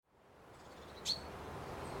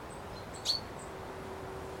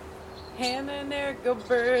Hannah and Eric go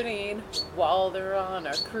birding while they're on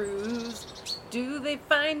a cruise. Do they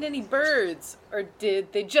find any birds, or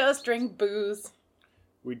did they just drink booze?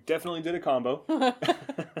 We definitely did a combo.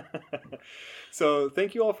 So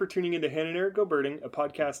thank you all for tuning in to Hannah and Eric Go Birding, a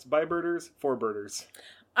podcast by birders for birders.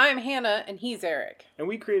 I'm Hannah, and he's Eric. And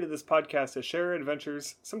we created this podcast to share our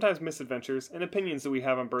adventures, sometimes misadventures, and opinions that we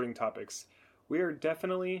have on birding topics. We are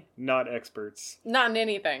definitely not experts. Not in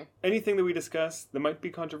anything. Anything that we discuss that might be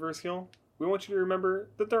controversial, we want you to remember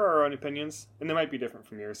that there are our own opinions, and they might be different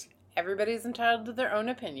from yours. Everybody's entitled to their own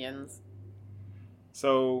opinions.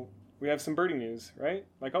 So, we have some birding news, right?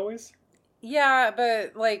 Like always? Yeah,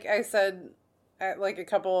 but like I said, like a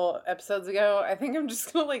couple episodes ago, I think I'm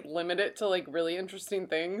just gonna limit it to really interesting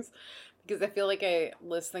things, because I feel like I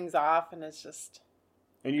list things off and it's just...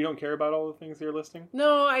 And you don't care about all the things you're listing?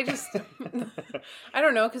 No, I just... I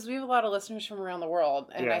don't know, because we have a lot of listeners from around the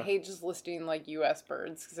world, and Yeah. I hate just listing U.S.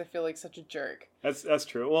 birds, because I feel like such a jerk. That's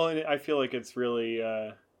true. Well, and I feel like it's really...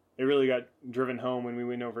 it really got driven home when we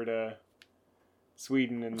went over to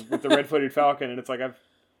Sweden and with the red-footed falcon, and it's like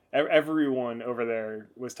everyone over there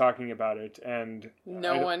was talking about it, and I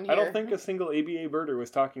don't think a single ABA birder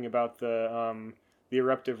was talking about the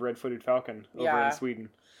eruptive red-footed falcon over in Sweden.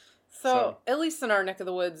 So, at least in our neck of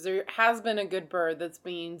the woods, there has been a good bird that's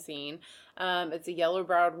being seen. It's a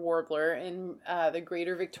yellow-browed warbler in the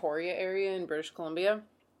Greater Victoria area in British Columbia.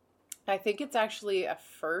 I think it's actually a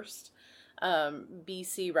first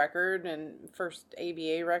BC record and first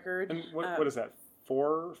ABA record. And what is that, 4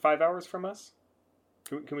 or 5 hours from us?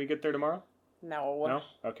 Can we get there tomorrow? No.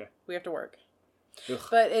 No? Okay. We have to work. Ugh.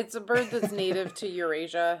 But it's a bird that's native to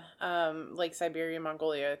Eurasia, like Siberia,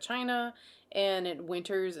 Mongolia, China, and it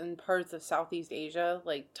winters in parts of Southeast Asia,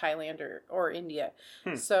 like Thailand or India.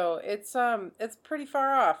 So it's pretty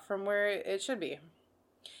far off from where it should be.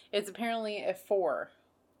 It's apparently a 4.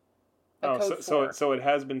 Code 4. So it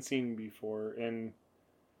has been seen before in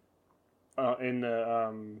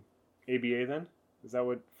the ABA then? Is that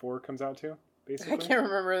what 4 comes out to, basically? I can't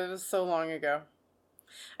remember. It was so long ago.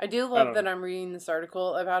 I do love that I'm reading this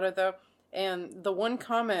article about it, though. And the one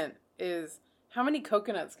comment is, how many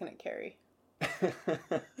coconuts can it carry?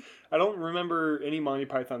 I don't remember any Monty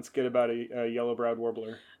Python skit about a yellow-browed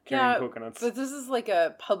warbler carrying coconuts. But this is like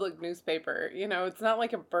a public newspaper. It's not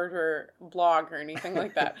like a birder blog or anything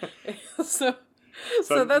like that. So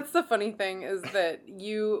that's the funny thing, is that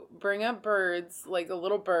you bring up birds, like a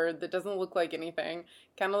little bird that doesn't look like anything,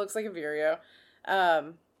 kind of looks like a vireo.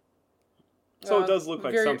 So it does look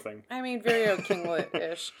like something. I mean, vireo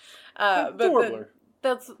kinglet-ish. But the warbler.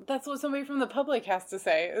 That's what somebody from the public has to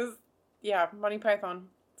say. Is Monty Python.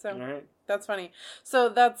 So right. That's funny. So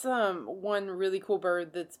that's one really cool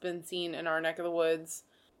bird that's been seen in our neck of the woods.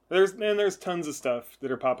 There's tons of stuff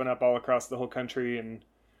that are popping up all across the whole country, and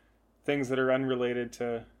things that are unrelated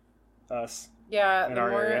to us. Yeah, in the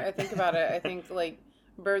our more area. I think about it, I think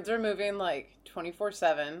birds are moving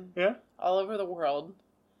 24/7. Yeah. All over the world.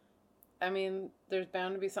 I mean, there's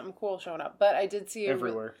bound to be something cool showing up. But I did see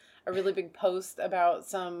everywhere. A really big post about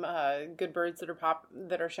some good birds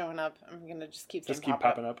that are showing up. I'm gonna just keep saying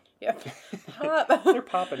popping up. Yep, pop. They're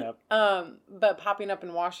popping up. But popping up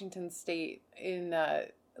in Washington State in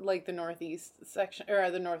the northeast section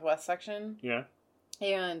or the northwest section. Yeah.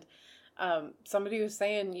 And somebody was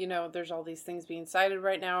saying, there's all these things being sighted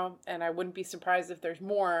right now, and I wouldn't be surprised if there's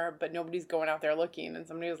more, but nobody's going out there looking. And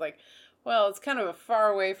somebody was like, well, it's kind of a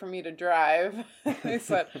far away for me to drive. They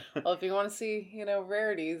said, well, if you want to see,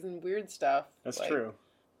 rarities and weird stuff. That's true.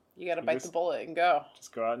 You got to bite the bullet and go.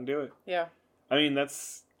 Just go out and do it. Yeah. I mean,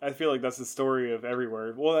 I feel like that's the story of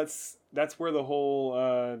everywhere. Well, that's where the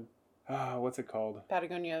whole, what's it called?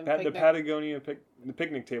 Patagonia. The Patagonia the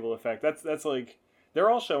picnic table effect. That's like,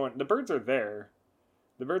 they're all showing, the birds are there.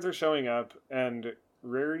 The birds are showing up, and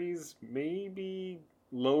rarities may be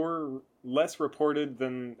less reported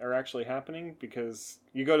than are actually happening, because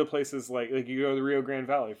you go to places like you go to the Rio Grande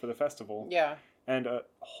Valley for the festival. Yeah. And a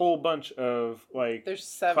whole bunch of there's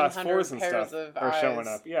 700 class 4s and pairs stuff of are eyes. showing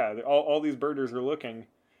up. Yeah, all these birders are looking.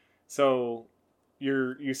 So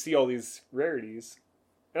you see all these rarities.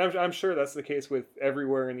 And I'm sure that's the case with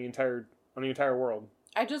everywhere on the entire world.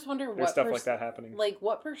 I just wonder There's stuff like that happening.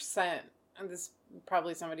 What percent, and this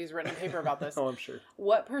probably somebody's written a paper about this. Oh, I'm sure.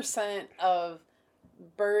 What percent of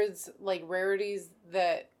birds, rarities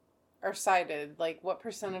that are sighted, what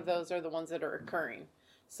percent of those are the ones that are occurring?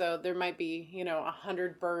 So there might be,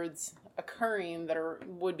 100 birds occurring that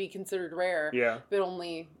would be considered rare. Yeah. But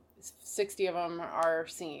only 60 of them are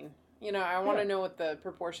seen. I want to know what the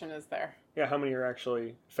proportion is there. Yeah, how many are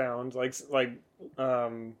actually found? With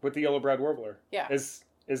the yellow-browed warbler. Yeah. Is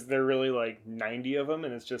is there really like 90 of them,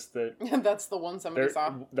 and it's just that That's the one somebody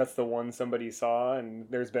saw. that's the one somebody saw, and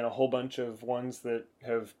there's been a whole bunch of ones that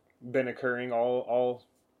have been occurring all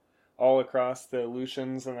across the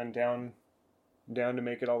Aleutians and then down to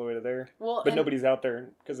make it all the way to there. Well, but nobody's out there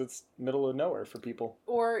because it's middle of nowhere for people.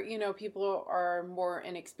 Or, people are more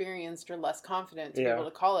inexperienced or less confident to be Yeah. able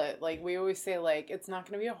to call it. Like, we always say, like, it's not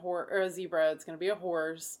going to be a horse or a zebra, it's going to be a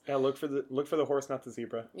horse. Yeah, look for the horse, not the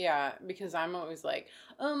zebra. Yeah, because I'm always like,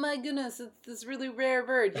 oh my goodness, it's this really rare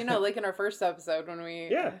bird. Like in our first episode when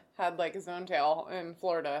we had, like, a zonetail in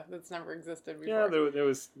Florida that's never existed before. Yeah, there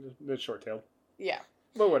was the short-tailed. Yeah.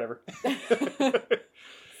 But whatever.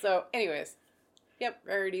 So, anyways. Yep,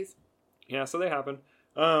 rarities. Yeah, so they happen.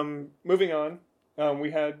 Moving on,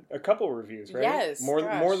 we had a couple reviews, right? Yes, more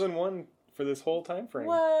gosh. than one for this whole time frame.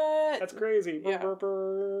 What? That's crazy. Yeah.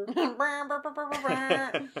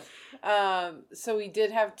 So we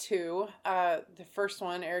did have two. The first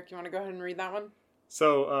one, Eric, you want to go ahead and read that one?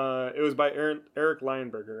 So it was by Eric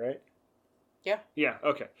Lionberger, right? Yeah. Yeah.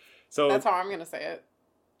 Okay. So that's how I'm gonna say it.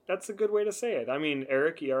 That's a good way to say it. I mean,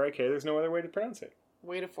 Eric, E-R-I-K. There's no other way to pronounce it.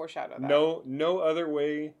 Way to foreshadow that. No other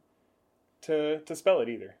way to spell it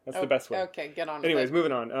either. That's the best way. Okay, get on. Anyways,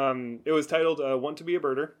 moving on. It was titled "Want to Be a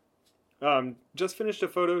Birder." Just finished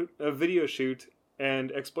a video shoot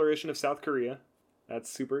and exploration of South Korea. That's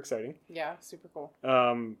super exciting. Yeah, super cool.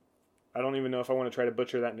 I don't even know if I want to try to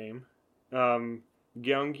butcher that name.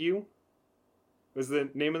 Gyeongju was the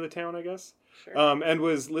name of the town, I guess. Sure. And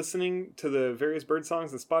was listening to the various bird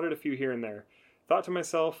songs and spotted a few here and there. Thought to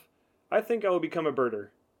myself, I think I will become a birder.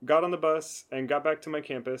 Got on the bus and got back to my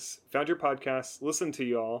campus, found your podcast, listened to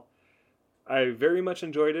you all. I very much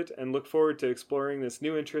enjoyed it and look forward to exploring this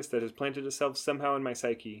new interest that has planted itself somehow in my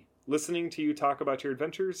psyche. Listening to you talk about your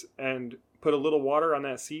adventures and put a little water on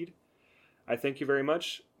that seed. I thank you very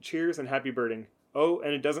much. Cheers and happy birding. Oh,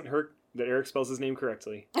 and it doesn't hurt that Eric spells his name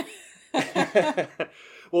correctly.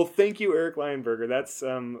 Well, thank you, Eric Lionberger. That's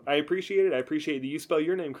I appreciate it. I appreciate that you spell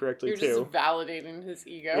your name correctly too. You're just validating his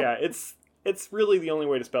ego. Yeah, it's really the only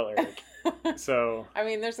way to spell Eric. So I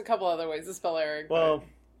mean, there's a couple other ways to spell Eric. Well,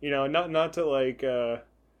 not to like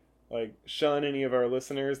shun any of our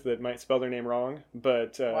listeners that might spell their name wrong,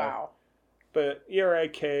 but wow. But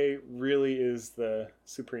ERIK really is the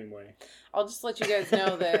supreme way. I'll just let you guys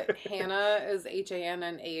know that Hannah is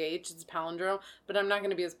Hannah. It's a palindrome, but I'm not going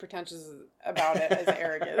to be as pretentious about it as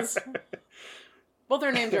Eric is. Both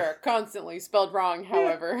their names are constantly spelled wrong,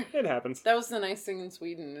 however. Yeah, it happens. That was the nice thing in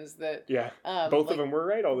Sweden is that... Yeah, both of them were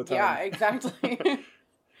right all the time. Yeah, exactly.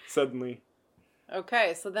 Suddenly.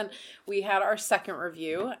 Okay, so then we had our second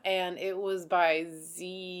review, and it was by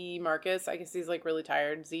Z Marcus. I guess he's like really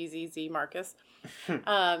tired. Z Marcus.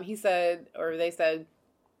 He said, or they said,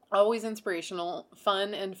 always inspirational,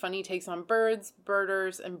 fun and funny takes on birds,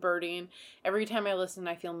 birders, and birding. Every time I listen,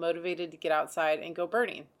 I feel motivated to get outside and go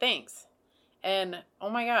birding. Thanks. And oh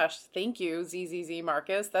my gosh, thank you, Z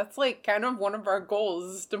Marcus. That's like kind of one of our goals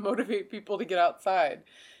is to motivate people to get outside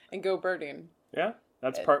and go birding. Yeah.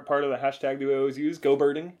 That's part of the hashtag that we always use, go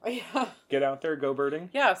birding. Yeah. Get out there, go birding.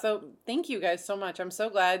 Yeah, so thank you guys so much. I'm so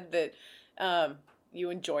glad that you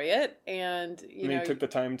enjoy it and you took the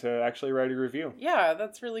time to actually write a review. Yeah,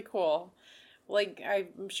 that's really cool. Like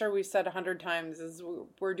I'm sure we've said 100 times is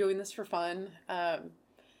we're doing this for fun.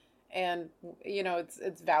 And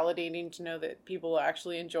it's validating to know that people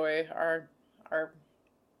actually enjoy our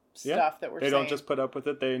stuff that we're saying. They don't just put up with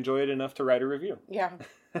it, they enjoy it enough to write a review. Yeah.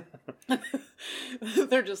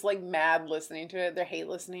 They're just like mad listening to it. They're hate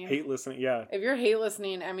listening. Yeah. If you're hate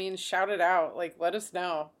listening, shout it out. Like, let us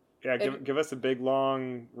know. Yeah, give us a big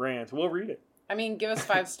long rant. We'll read it. Give us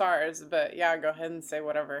 5 stars, but yeah, go ahead and say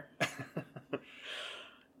whatever.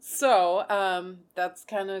 So, that's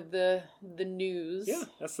kind of the news. Yeah,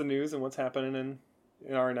 that's the news and what's happening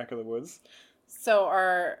in our neck of the woods. So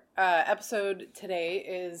our episode today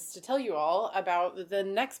is to tell you all about the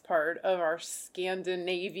next part of our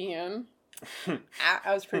Scandinavian,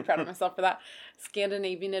 I was pretty proud of myself for that,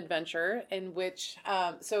 Scandinavian adventure in which,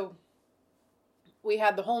 so we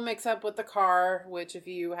had the whole mix-up with the car, which if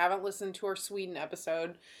you haven't listened to our Sweden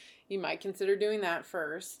episode, you might consider doing that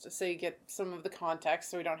first so you get some of the context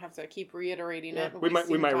so we don't have to keep reiterating it. We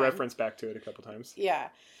might reference back to it a couple times. Yeah.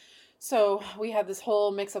 So we had this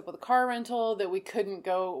whole mix-up with a car rental that we couldn't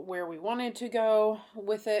go where we wanted to go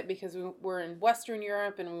with it because we were in Western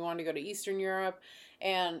Europe and we wanted to go to Eastern Europe.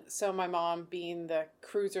 And so my mom, being the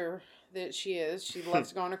cruiser that she loves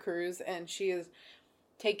to go on a cruise, and she has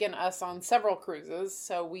taken us on several cruises.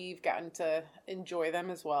 So we've gotten to enjoy them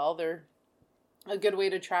as well. They're a good way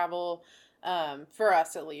to travel for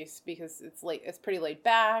us at least, because it's pretty laid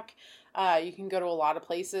back. You can go to a lot of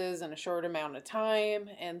places in a short amount of time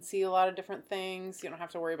and see a lot of different things. You don't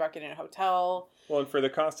have to worry about getting a hotel. Well, and for the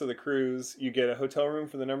cost of the cruise, you get a hotel room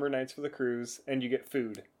for the number of nights for the cruise, and you get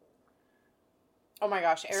food. Oh my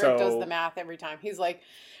gosh, Eric does the math every time. He's like,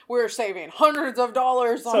 we're saving hundreds of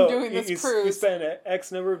dollars on doing this cruise. You spend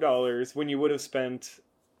X number of dollars when you would have spent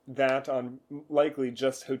that on likely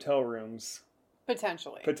just hotel rooms.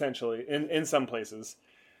 Potentially, in some places.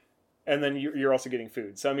 And then you're also getting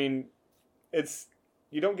food. So, I mean,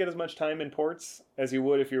 you don't get as much time in ports as you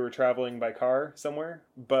would if you were traveling by car somewhere,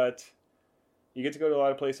 but you get to go to a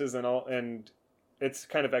lot of places and it's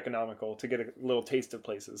kind of economical to get a little taste of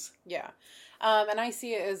places. Yeah. And I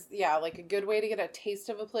see it as, like a good way to get a taste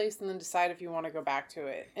of a place and then decide if you want to go back to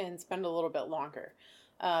it and spend a little bit longer.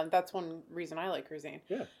 That's one reason I like cruising.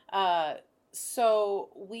 Yeah. So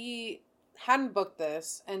we hadn't booked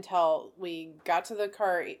this until we got to the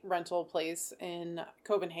car rental place in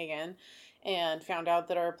Copenhagen and found out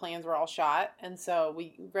that our plans were all shot. And so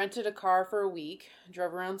we rented a car for a week,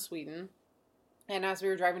 drove around Sweden. And as we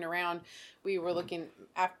were driving around, we were looking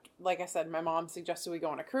at, like I said, my mom suggested we go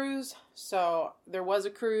on a cruise. So there was a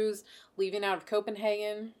cruise leaving out of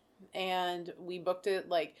Copenhagen, and we booked it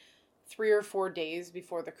like 3 or 4 days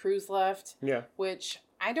before the cruise left. Yeah. Which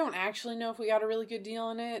I don't actually know if we got a really good deal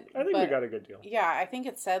on it. I think we got a good deal. Yeah, I think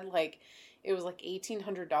it said like it was like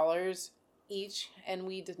 $1,800 each, and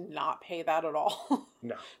we did not pay that at all.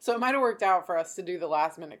 No. So it might have worked out for us to do the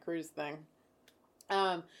last minute cruise thing.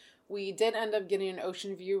 We did end up getting an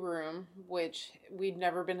ocean view room, which we'd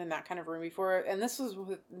never been in that kind of room before. And this was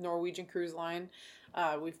with Norwegian Cruise Line.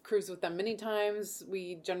 We've cruised with them many times.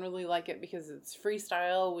 We generally like it because it's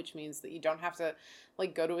freestyle, which means that you don't have to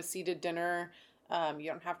like go to a seated dinner. You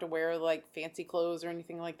don't have to wear like fancy clothes or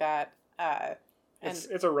anything like that.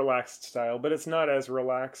 It's a relaxed style, but it's not as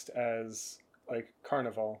relaxed as like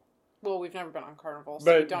Carnival. Well, we've never been on Carnival,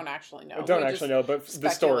 so we don't actually know. But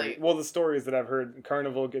the stories that I've heard,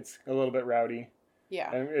 Carnival gets a little bit rowdy.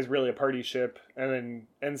 Yeah. And is really a party ship. And then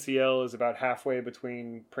NCL is about halfway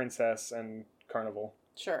between Princess and Carnival.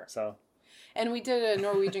 Sure. So. And we did a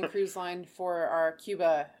Norwegian Cruise Line for our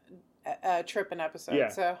Cuba trip and episode. Yeah.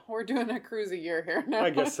 So we're doing a cruise a year here now. I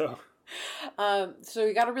guess so. So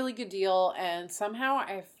we got a really good deal, and somehow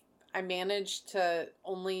I managed to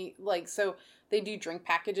only, like, so they do drink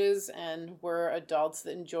packages, and we're adults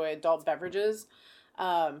that enjoy adult beverages.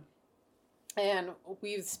 And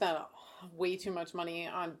we've spent way too much money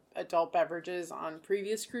on adult beverages on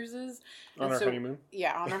previous cruises. On our honeymoon?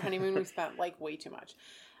 Yeah, on our honeymoon we spent, like, way too much.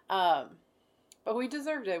 But we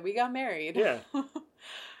deserved it. We got married. Yeah.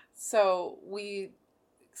 So we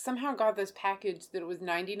somehow got this package that was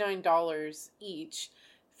 $99 each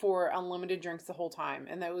for unlimited drinks the whole time.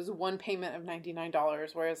 And that was one payment of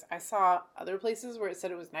 $99, whereas I saw other places where it said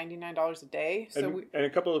it was $99 a day. So and a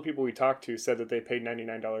couple of people we talked to said that they paid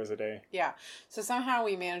 $99 a day. Yeah. So somehow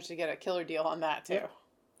we managed to get a killer deal on that too. Yeah.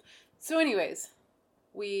 So anyways,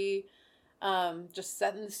 we just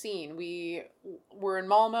setting the scene. We were in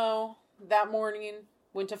Malmo that morning,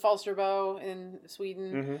 went to Falsterbo in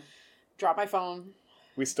Sweden, dropped my phone.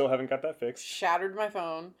 We still haven't got that fixed. Shattered my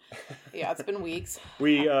phone. Yeah, it's been weeks.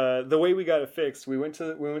 We the way we got it fixed, we went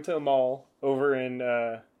to a mall over in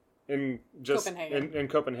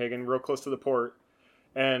Copenhagen, real close to the port,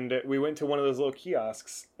 and we went to one of those little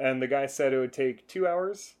kiosks, and the guy said it would take 2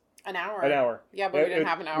 hours. An hour. An hour. Yeah, but we didn't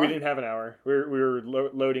have an hour. We didn't have an hour. We were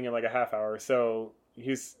loading in like a half hour. So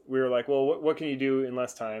we were like, well, what can you do in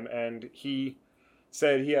less time? And he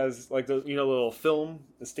said he has like the little film,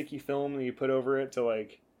 the sticky film that you put over it to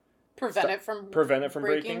like prevent it from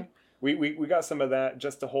breaking. We got some of that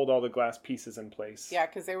just to hold all the glass pieces in place. Yeah,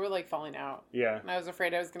 because they were like falling out. Yeah, and I was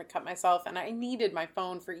afraid I was going to cut myself, and I needed my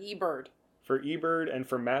phone for eBird. For eBird and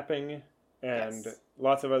for mapping and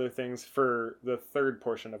lots of other things for the third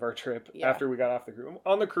portion of our trip after we got off the cruise.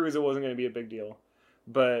 On the cruise, it wasn't going to be a big deal.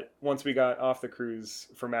 But once we got off the cruise,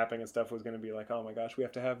 for mapping and stuff was going to be like, oh my gosh, we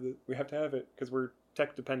have to have it because we're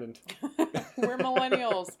tech dependent. We're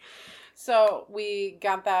millennials. So we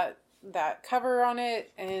got that cover on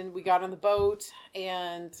it, and we got on the boat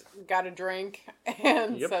and got a drink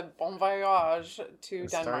and said bon voyage to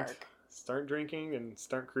Denmark. Start drinking and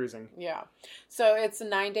start cruising. Yeah. So it's a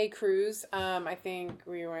 9-day cruise. I think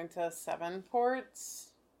we went to 6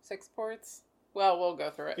 ports. Well, we'll go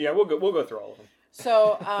through it. Yeah, we'll go through all of them.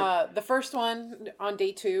 So the first one on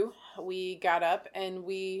day 2, we got up and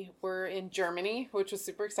we were in Germany, which was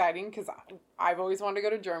super exciting because I've always wanted to go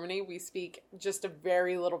to Germany. We speak just a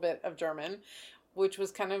very little bit of German. which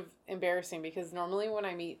was kind of embarrassing because normally when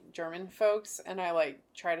I meet German folks and I like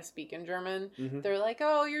try to speak in German, they're like,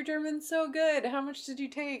 "Oh, your German's so good. How much did you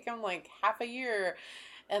take?" I'm like, "Half a year."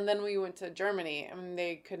 And then we went to Germany and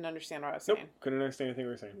they couldn't understand what I was saying. Couldn't understand anything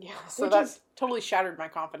we were saying. Yeah, so that totally shattered my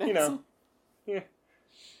confidence. You know, yeah.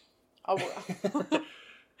 Oh,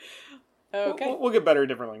 okay. We'll get better at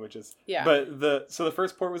different languages. Yeah. But the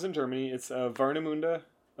first port was in Germany. It's Warnemünde,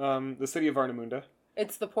 the city of Warnemünde.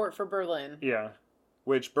 It's the port for Berlin. Yeah.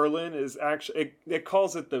 Which Berlin is actually, it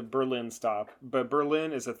calls it the Berlin stop, but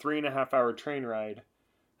Berlin is a 3.5-hour train ride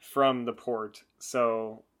from the port.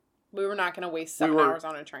 So we were not going to waste 7 hours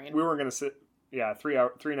on a train. We weren't going to sit,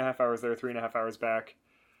 3.5 hours there, 3.5 hours back,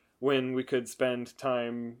 when we could spend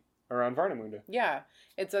time around Warnemünde. Yeah.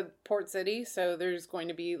 It's a port city, so there's going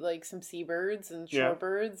to be like some seabirds and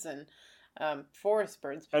shorebirds and forest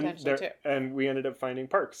birds potentially too. And we ended up finding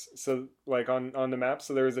parks. So like on the map,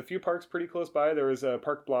 so there was a few parks pretty close by. There was a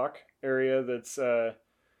park block area that's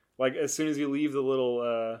like as soon as you leave the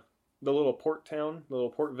little port town, the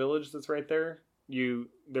little port village that's right there,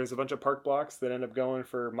 there's a bunch of park blocks that end up going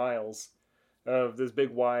for miles of this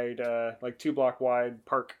big wide like 2-block wide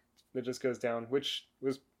park that just goes down, which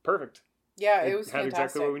was perfect. Yeah, it was had fantastic.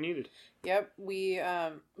 exactly what we needed. Yep, we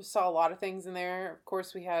saw a lot of things in there. Of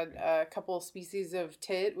course, we had a couple species of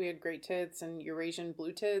tit. We had great tits and Eurasian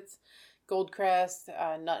blue tits, goldcrest,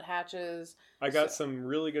 nuthatches. I got some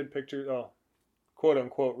really good pictures, quote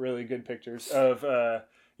unquote, really good pictures of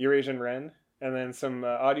Eurasian wren, and then some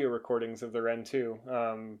audio recordings of the wren too.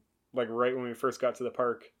 Like right when we first got to the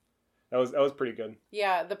park, that was pretty good.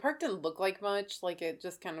 Yeah, the park didn't look like much. Like it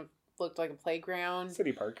just kind of looked like a playground.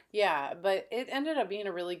 City park. Yeah, but it ended up being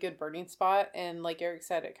a really good birding spot, and like Eric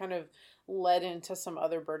said, it kind of led into some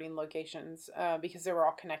other birding locations because they were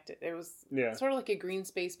all connected. It was sort of like a green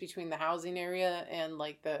space between the housing area and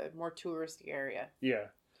like the more touristy area. Yeah.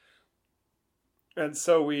 And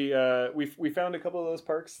so we found a couple of those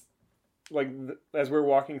parks like as we were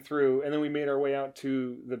walking through, and then we made our way out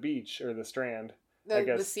to the beach or the strand.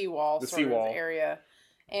 The seawall area.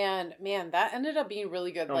 And man, that ended up being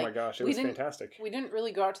really good. Oh my gosh, it was fantastic. We didn't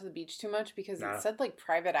really go out to the beach too much because it said like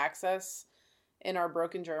private access in our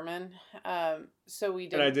broken German. So we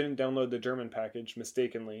didn't. And I didn't download the German package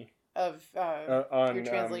mistakenly. Of your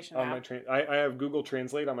translation app. On my I have Google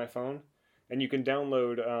Translate on my phone, and you can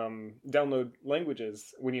download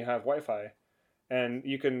languages when you have Wi-Fi, and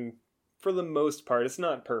you can, for the most part, it's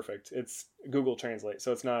not perfect. It's Google Translate,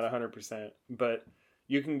 so it's not 100%, but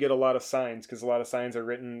you can get a lot of signs because a lot of signs are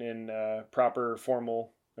written in proper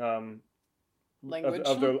formal language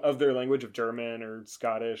of their language, of German or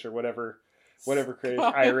Scottish or whatever crazy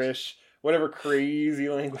Irish, whatever crazy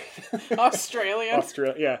language. Australian,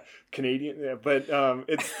 yeah, Canadian, yeah. But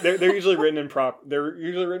they're usually written in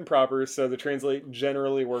proper, so the translate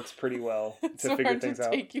generally works pretty well to figure things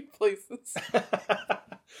out. Take you places.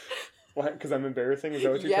 What? Because I'm embarrassing? Is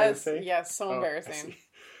that what you're trying to say? Yes, so embarrassing.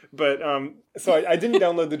 But so I didn't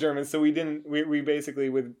download the German, so we basically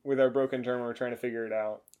with our broken German we're trying to figure it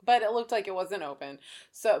out. But it looked like it wasn't open.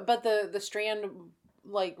 So but the strand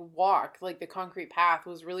like walk, like the concrete path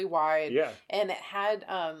was really wide. Yeah. And it had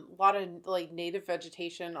a lot of like native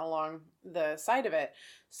vegetation along the side of it.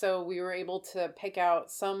 So we were able to pick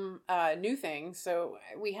out some new things. So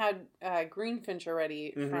we had greenfinch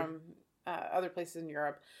already from other places in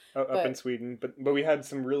Europe. Up in Sweden, but we had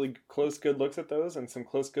some really close good looks at those and some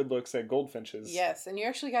close good looks at goldfinches. Yes, and you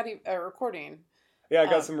actually got a recording. Yeah, I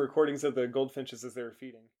got some recordings of the goldfinches as they were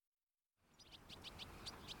feeding.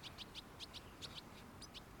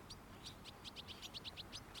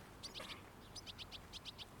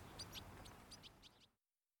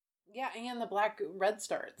 Yeah, and the black red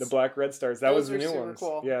stars. The black red stars. That was the new ones.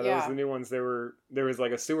 Cool. Yeah, that was the new ones. There was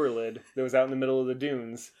like a sewer lid that was out in the middle of the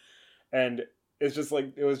dunes, and it was just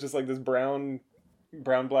like this brown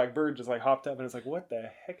black bird just like hopped up, and it's like, what the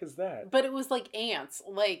heck is that? But it was like ants.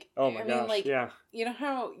 Like, oh my gosh, like, yeah. You know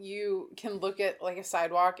how you can look at like a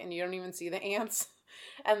sidewalk and you don't even see the ants,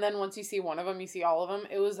 and then once you see one of them, you see all of them.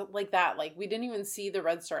 It was like that. Like we didn't even see the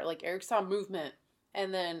red star. Like Eric saw movement,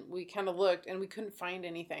 and then we kind of looked and we couldn't find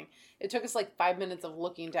anything. It took us like 5 minutes of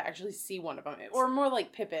looking to actually see one of them, or more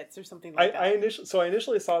like pipits or something like that. I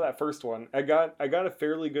initially saw that first one. I got a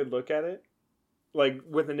fairly good look at it, like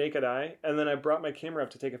with the naked eye, and then I brought my camera up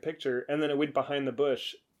to take a picture, and then it went behind the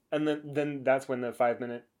bush, and then that's when the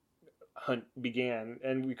 5-minute hunt began,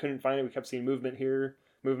 and we couldn't find it. We kept seeing movement here,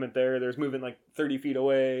 movement there. There's movement like 30 feet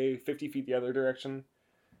away, 50 feet the other direction,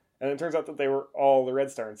 and it turns out that they were all the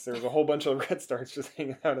red stars. There was a whole bunch of red stars just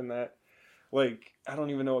hanging out in that like, I don't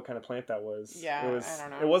even know what kind of plant that was. Yeah, it was, I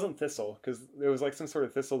don't know. It wasn't thistle, because it was like some sort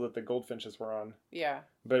of thistle that the goldfinches were on. Yeah.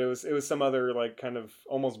 But it was some other, like, kind of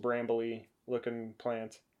almost brambly looking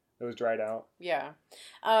plant that was dried out. Yeah.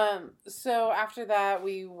 So after that,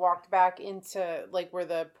 we walked back into, like, where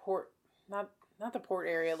the port, not the port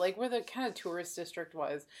area, like where the kind of tourist district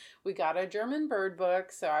was. We got a German bird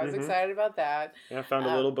book, so I was excited about that. Yeah, I found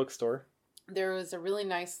a little bookstore. There was a really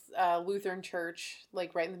nice Lutheran church,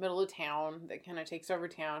 like right in the middle of town, that kind of takes over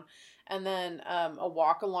town. And then a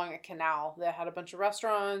walk along a canal that had a bunch of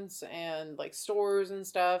restaurants and like stores and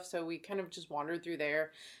stuff. So we kind of just wandered through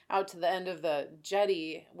there out to the end of the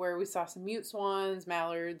jetty where we saw some mute swans,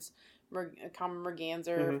 mallards, common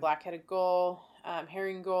merganser, black-headed gull,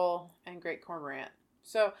 herring gull, and great cormorant.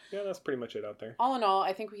 So yeah, that's pretty much it out there. All in all,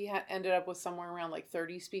 I think we ended up with somewhere around like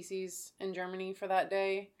 30 species in Germany for that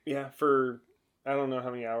day. Yeah, for I don't know how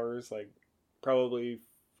many hours, like probably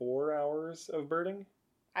 4 hours of birding.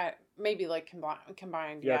 Maybe like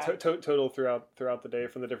combined. Yeah, total throughout the day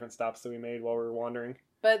from the different stops that we made while we were wandering.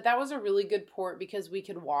 But that was a really good port because we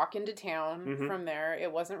could walk into town from there.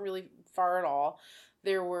 It wasn't really far at all.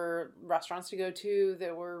 There were restaurants to go to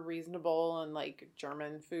that were reasonable and like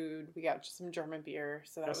German food. We got some German beer,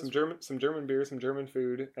 so that was some German beer, some German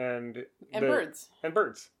food, and birds. And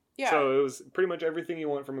birds. Yeah. So it was pretty much everything you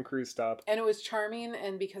want from a cruise stop. And it was charming,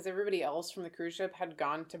 and because everybody else from the cruise ship had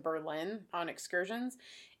gone to Berlin on excursions,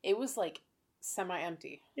 it was like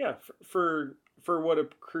semi-empty. Yeah, for what a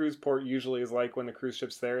cruise port usually is like when the cruise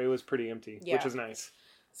ship's there, it was pretty empty, which is nice.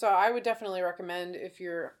 So I would definitely recommend if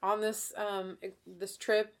you're on this this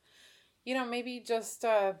trip, maybe just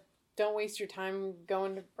don't waste your time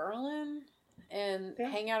going to Berlin and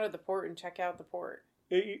hang out at the port and check out the port.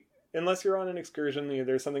 Unless you're on an excursion,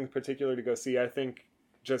 there's something particular to go see. I think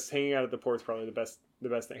just hanging out at the port is probably the best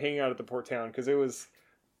thing. Hanging out at the port town, because there was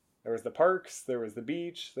the parks, there was the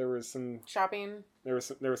beach, there was some shopping. There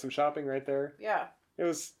was some shopping right there. Yeah.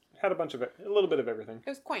 It had a little bit of everything. It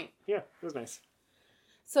was quaint. Yeah, it was nice.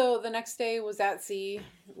 So the next day was at sea.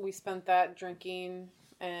 We spent that drinking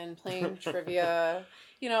and playing trivia,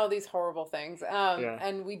 these horrible things.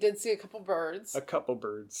 And we did see a couple birds.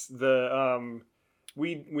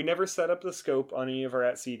 We never set up the scope on any of our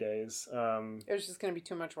at sea days. It was just going to be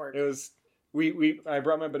too much work. It was. I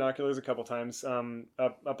brought my binoculars a couple times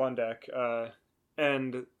up on deck,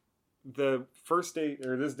 and the first day,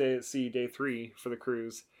 or this day at sea, day 3 for the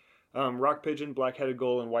cruise, rock pigeon, black-headed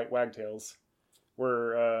gull, and white wagtails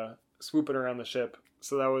were swooping around the ship.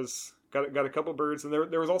 So that was got a couple birds, and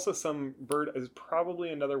there was also some bird, is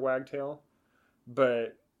probably another wagtail,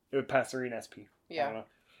 but it would passerine SP. Yeah. I don't know.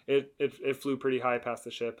 It flew pretty high past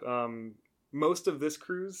the ship. Most of this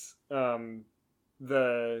cruise, I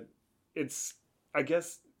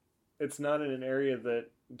guess it's not in an area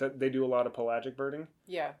that they do a lot of pelagic birding.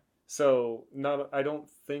 Yeah. So I don't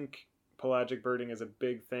think pelagic birding is a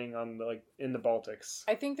big thing in the Baltics.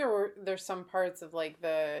 I think there's some parts of like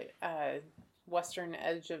the western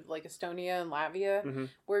edge of like Estonia and Latvia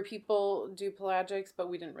where people do pelagics, but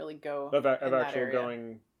we didn't really go of actually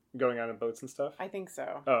going out in boats and stuff. I think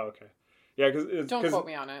so. Oh, okay. Yeah, don't quote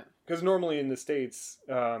me on it. Because normally in the States,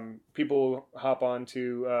 people hop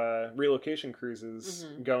onto relocation cruises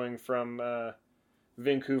going from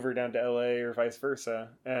Vancouver down to LA or vice versa,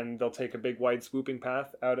 and they'll take a big wide swooping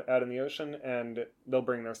path out in the ocean, and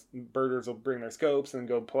birders will bring their scopes and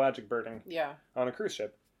go pelagic birding on a cruise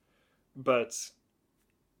ship. But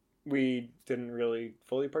we didn't really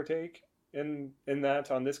fully partake in that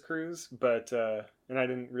on this cruise, but and I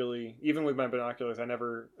didn't really, even with my binoculars, I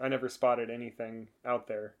never spotted anything out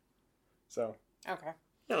there. So okay.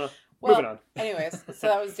 Moving on. Anyways, so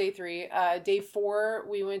that was day 3. Day 4,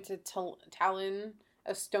 we went to Tallinn,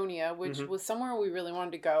 Estonia, which was somewhere we really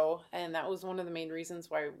wanted to go, and that was one of the main reasons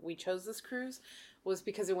why we chose this cruise, was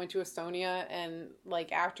because it went to Estonia, and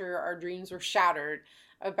like after our dreams were shattered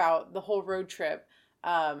about the whole road trip,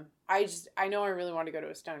 I know I really want to go to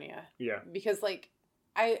Estonia. Yeah. Because like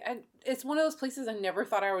I it's one of those places I never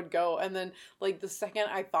thought I would go, and then like the second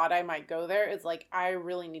I thought I might go there, it's like I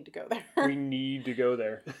really need to go there. We need to go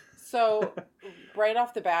there. So right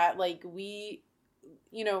off the bat, like we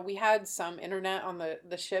had some internet on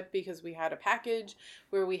the ship because we had a package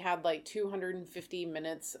where we had like 250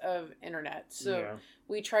 minutes of internet. So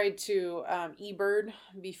we tried to eBird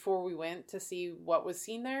before we went to see what was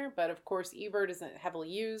seen there. But of course, eBird isn't heavily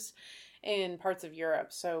used in parts of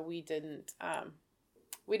Europe. So we didn't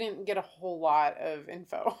get a whole lot of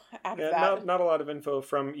info out of that. Not a lot of info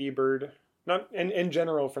from eBird. Not in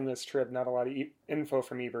general from this trip, not a lot of info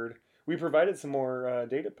from eBird. We provided some more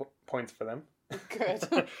data points for them.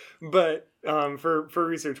 Good. But for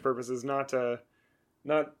research purposes, not the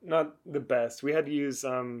best. We had to use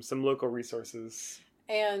some local resources.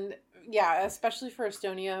 And yeah, especially for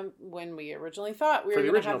Estonia, when we originally thought we For were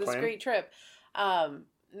the going to have original this plan. great trip.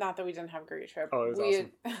 Not that we didn't have a great trip. Oh, it was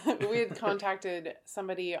awesome. We had contacted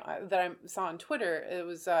somebody that I saw on Twitter. It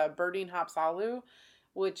was Birding Haapsalu,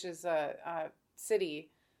 which is a city,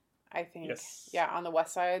 I think. Yes. Yeah, on the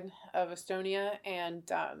west side of Estonia. And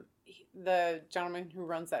the gentleman who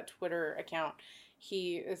runs that Twitter account,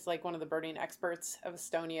 he is like one of the birding experts of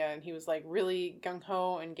Estonia, and he was like really gung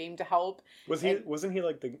ho and game to help. Wasn't he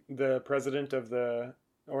like the president of the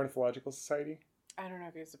Ornithological Society? I don't know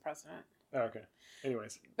if he was the president. Oh, okay.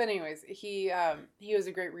 Anyways, he was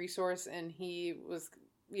a great resource, and he was,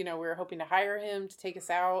 we were hoping to hire him to take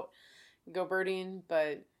us out, go birding,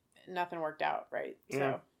 but nothing worked out, right?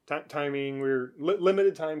 Yeah. So timing, we're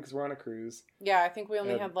limited time because we're on a cruise. Yeah, I think we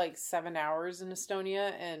only had like 7 hours in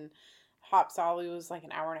Estonia, and Haapsalu was like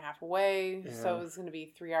an hour and a half away, so it was going to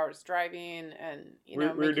be 3 hours driving, and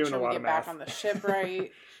making sure we get back on the ship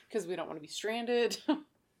right, because we don't want to be stranded.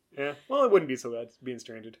 Yeah, well, it wouldn't be so bad being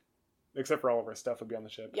stranded, except for all of our stuff would be on the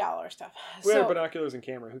ship. Yeah, all our stuff. We had binoculars and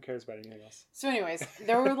camera. Who cares about anything else? So, anyways,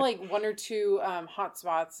 there were like 1 or 2 hot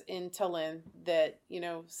spots in Tallinn that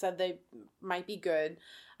said they might be good.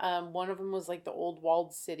 One of them was like the old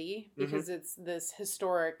walled city, because it's this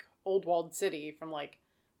historic old walled city from like,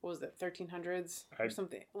 what was it, 1300s or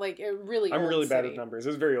something? Like I'm really bad at numbers. It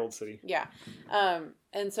was a very old city. Yeah.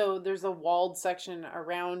 And so there's a walled section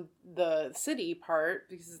around the city part,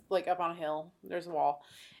 because like up on a hill, there's a wall.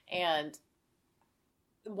 And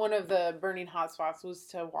one of the burning hotspots was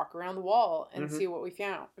to walk around the wall and see what we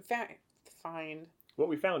find. What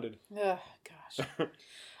we founded. Oh,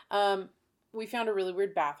 gosh. We found a really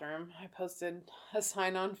weird bathroom. I posted a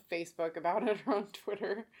sign on Facebook about it, or on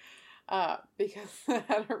Twitter, because it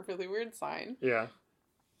had a really weird sign. Yeah.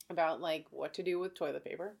 About like what to do with toilet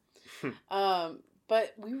paper.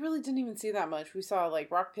 But we really didn't even see that much. We saw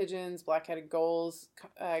like rock pigeons, black-headed gulls,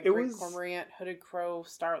 great cormorant, hooded crow,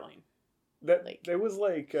 starling. It was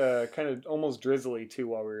like kind of almost drizzly too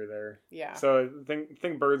while we were there. Yeah. So I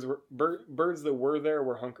think birds that were there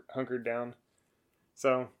were hunkered down.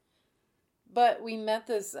 So. But we met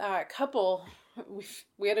this couple.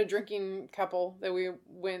 We had a drinking couple that we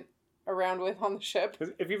went around with on the ship.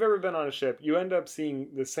 If you've ever been on a ship, you end up seeing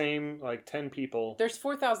the same like 10 people. There's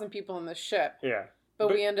 4,000 people in the ship. Yeah.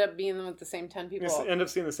 But we end up being with the same 10 people. You end up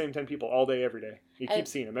seeing the same 10 people all day, every day. You keep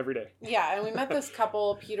seeing them every day. Yeah, and we met this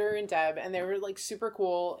couple, Peter and Deb, and they were like super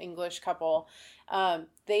cool English couple.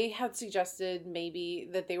 They had suggested maybe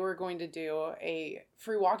that they were going to do a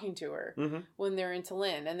free walking tour when they're in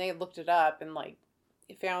Tallinn, and they had looked it up and like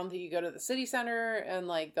found that you go to the city center and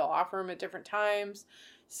like they'll offer them at different times.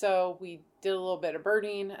 So we did a little bit of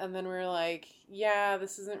birding, and then we were like, yeah,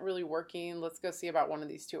 this isn't really working. Let's go see about one of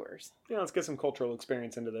these tours. Yeah, let's get some cultural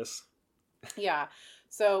experience into this. Yeah.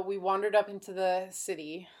 So we wandered up into the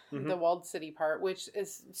city, the walled city part, which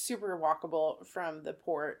is super walkable from the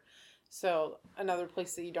port. So another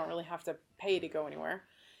place that you don't really have to pay to go anywhere.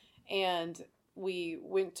 And we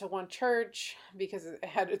went to one church because it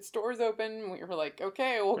had its doors open. We were like,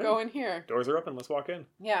 okay, we'll go in here. Doors are open. Let's walk in.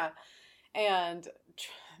 Yeah. And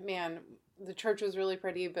man, the church was really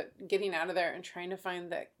pretty, but getting out of there and trying to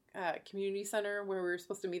find that community center where we were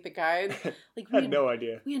supposed to meet the guide, like we had no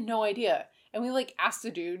idea. We had no idea, and we like asked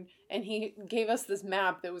the dude, and he gave us this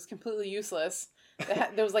map that was completely useless.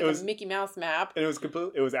 There was like a Mickey Mouse map, and it was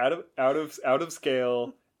complete. It was out of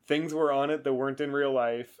scale. Things were on it that weren't in real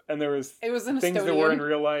life, and there was things Estonian. that were in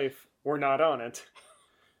real life were not on it.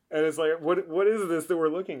 And it's like, what is this that we're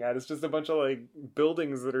looking at? It's just a bunch of like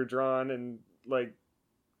buildings that are drawn, and like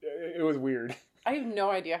it was weird. I have no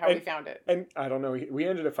idea how we found it. And I don't know. We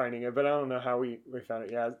ended up finding it, but I don't know how we found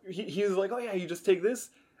it. Yeah, he was like, oh yeah, you just take this,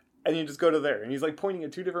 and you just go to there, and he's like pointing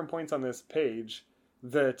at 2 different points on this page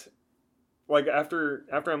that, like after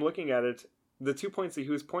I'm looking at it, the 2 points that he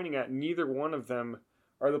was pointing at, neither one of them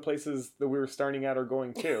are the places that we were starting at or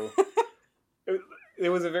going to. It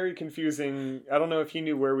was a very confusing. I don't know if he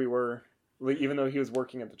knew where we were, like, even though he was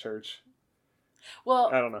working at the church. Well,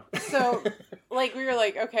 I don't know. So, like, we were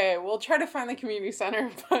like, okay, we'll try to find the community center,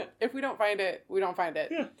 but if we don't find it, we don't find it.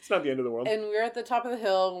 Yeah, it's not the end of the world. And we were at the top of the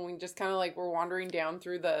hill, and we just kind of like were wandering down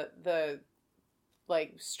through the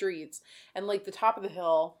like streets, and like the top of the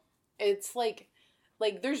hill, it's like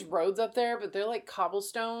there's roads up there, but they're like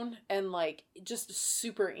cobblestone and like just a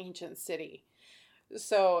super ancient city.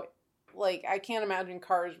 So Like, I can't imagine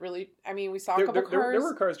cars really. I mean, we saw a There, couple there, there, cars. there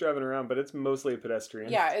were cars driving around, but it's mostly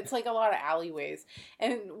pedestrian. Yeah, it's like a lot of alleyways.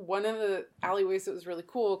 And one of the alleyways that was really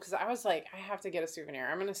cool, because I was like, I have to get a souvenir.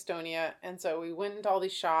 I'm in Estonia. And so we went into all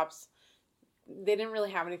these shops. They didn't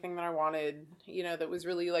really have anything that I wanted, you know, that was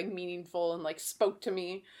really, like, meaningful and, like, spoke to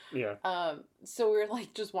me. Yeah. So we were,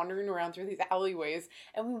 like, just wandering around through these alleyways.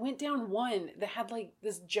 And we went down one that had, like,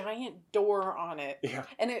 this giant door on it. Yeah.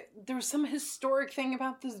 And there was some historic thing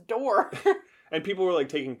about this door. And people were, like,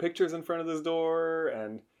 taking pictures in front of this door,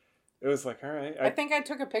 and it was like, all right. I think I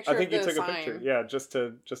took a picture I think of you the took sign. a picture. Yeah, just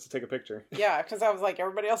to take a picture. Yeah, because I was like,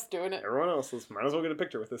 everybody else doing it. Everyone else might as well get a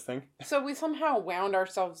picture with this thing. So we somehow wound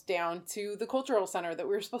ourselves down to the cultural center that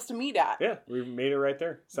we were supposed to meet at. Yeah, we made it right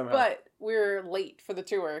there somehow. But we were late for the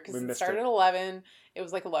tour because it started at 11. It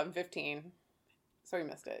was like 11:15. So we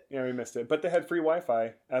missed it. Yeah, we missed it. But they had free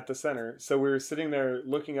Wi-Fi at the center. So we were sitting there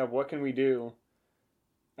looking up what can we do.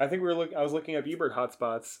 I think I was looking up eBird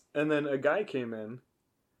hotspots, and then a guy came in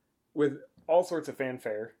with all sorts of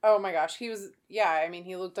fanfare. Oh my gosh, he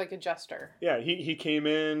looked like a jester. Yeah, he came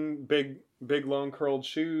in, big long curled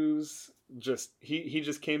shoes. He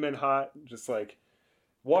just came in hot, just like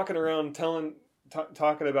walking around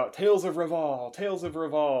talking about Tales of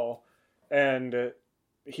Reval, and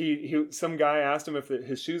some guy asked him if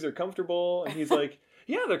his shoes are comfortable, and he's like,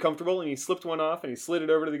 yeah, they're comfortable, and he slipped one off and he slid it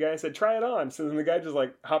over to the guy and said, try it on. So then the guy just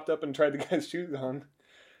like hopped up and tried the guy's shoes on.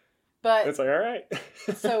 But it's like, all right.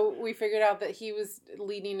 So we figured out that he was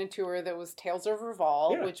leading a tour that was Tales of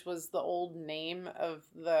Reval, which was the old name of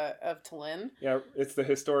Tallinn. Yeah, it's the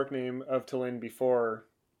historic name of Tallinn before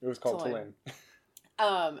it was called Tallinn.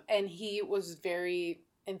 And he was very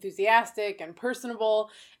enthusiastic and personable,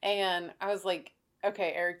 and I was like,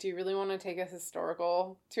 okay, Eric, do you really want to take a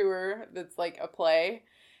historical tour that's like a play?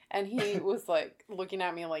 And he was like looking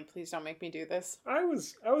at me like, please don't make me do this. I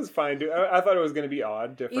was fine, dude. I thought it was going to be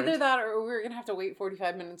odd, different. Either that or we were going to have to wait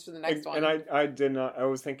 45 minutes for the next one. And I did not. I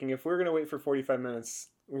was thinking if we're going to wait for 45 minutes,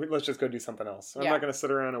 let's just go do something else. I'm not going to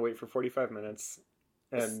sit around and wait for 45 minutes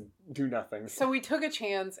and do nothing. So we took a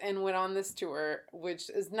chance and went on this tour, which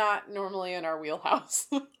is not normally in our wheelhouse.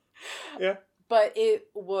 Yeah. But it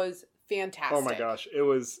was fantastic. Oh my gosh. It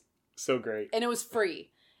was so great. And it was free.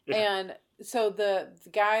 Yeah. And so the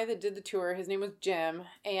guy that did the tour, his name was Jim,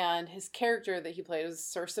 and his character that he played was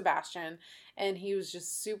Sir Sebastian, and he was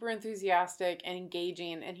just super enthusiastic and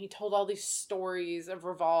engaging, and he told all these stories of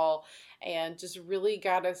Reval and just really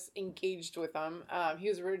got us engaged with them. He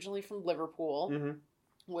was originally from Liverpool,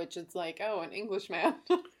 which it's like, oh, an Englishman.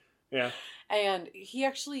 Yeah. And he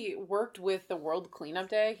actually worked with the World Cleanup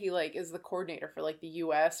Day. He like is the coordinator for like the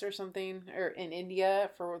US or something, or in India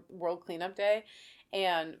for World Cleanup Day.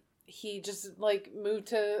 And he just like moved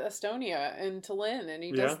to Estonia and Tallinn, and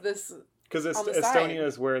he does this because Estonia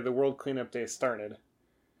is where the World Cleanup Day started,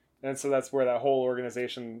 and so that's where that whole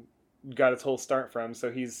organization got its whole start from. So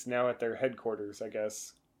he's now at their headquarters, I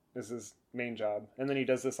guess, is his main job, and then he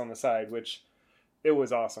does this on the side, which it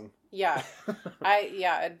was awesome. Yeah,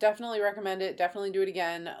 I definitely recommend it. Definitely do it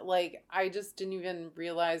again. Like I just didn't even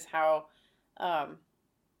realize how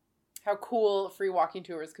cool free walking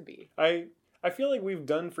tours could be. I feel like we've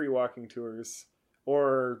done free walking tours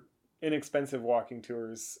or inexpensive walking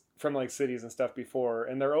tours from like cities and stuff before,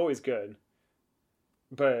 and they're always good.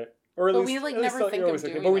 But we like never think of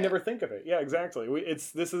doing it. But we never think of it. Yeah, exactly.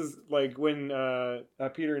 This is like when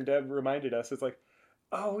Peter and Deb reminded us. It's like,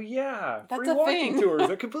 oh yeah, that's free a walking thing.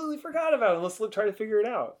 tours. I completely forgot about it. Let's try to figure it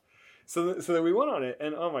out. So that we went on it,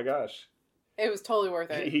 and oh my gosh. It was totally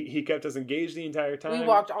worth it. He kept us engaged the entire time. We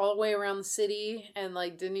walked all the way around the city and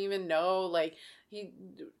like didn't even know, like he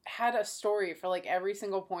had a story for like every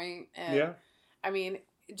single point. And yeah. I mean,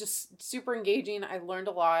 just super engaging. I learned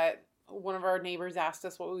a lot. One of our neighbors asked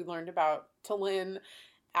us what we learned about Tallinn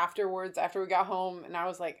afterwards, after we got home, and I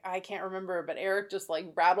was like, I can't remember, but Eric just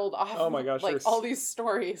like rattled off oh my gosh, like all these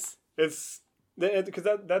stories. It's because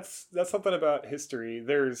that's something about history.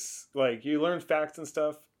 There's like you learn facts and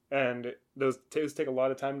stuff, and those take a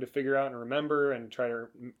lot of time to figure out and remember and try to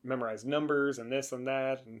memorize numbers and this and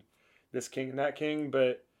that and this king and that king.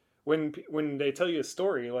 But when they tell you a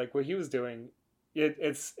story like what he was doing,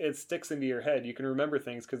 it sticks into your head. You can remember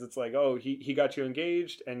things because it's like, oh, he got you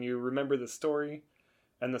engaged, and you remember the story,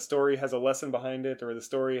 and the story has a lesson behind it, or the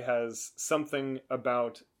story has something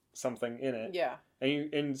about something in it. Yeah.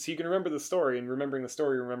 And so you can remember the story, and remembering the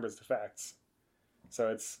story remembers the facts. So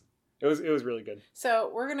it was really good.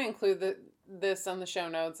 So we're going to include this on the show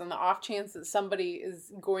notes, on the off chance that somebody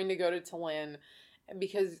is going to go to Tallinn,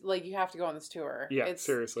 because like you have to go on this tour. Yeah,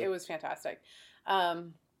 seriously, it was fantastic.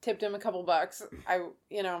 Tipped him a couple bucks.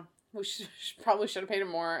 We probably should have paid him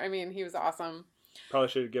more. I mean, he was awesome. Probably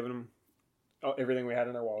should have given him everything we had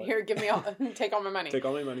in our wallet. Here, give me all, take all my money. Take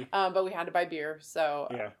all my money. But we had to buy beer, so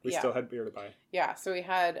yeah, we still had beer to buy. Yeah, so we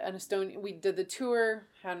had an Estonian. We did the tour,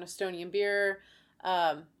 had an Estonian beer,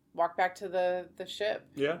 walked back to the ship.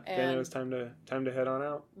 Yeah, then it was time to head on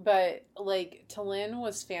out. But like Tallinn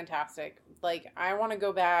was fantastic. Like I want to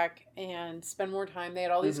go back and spend more time. They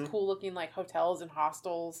had all these cool looking like hotels and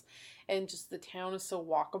hostels, and just the town is so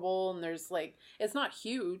walkable. And there's like it's not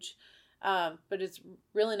huge. But it's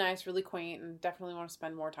really nice, really quaint, and definitely want to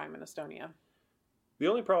spend more time in Estonia. The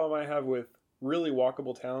only problem I have with really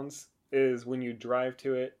walkable towns is when you drive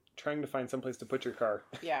to it, trying to find someplace to put your car.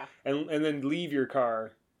 Yeah. and then leave your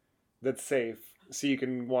car that's safe so you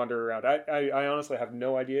can wander around. I honestly have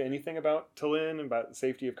no idea anything about Tallinn and about the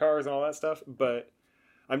safety of cars and all that stuff, but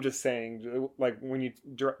I'm just saying, like, when you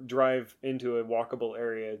drive into a walkable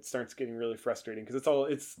area, it starts getting really frustrating because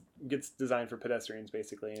it gets designed for pedestrians,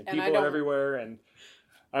 basically, and people are everywhere, and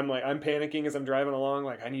I'm panicking as I'm driving along,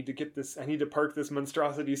 like, I need to park this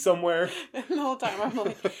monstrosity somewhere. And the whole time I'm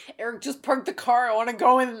like, Eric, just park the car, I want to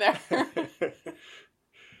go in there.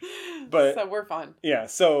 But so we're fun. Yeah,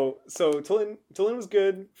 so Tallinn was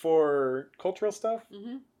good for cultural stuff,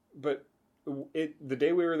 but the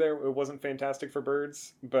day we were there, it wasn't fantastic for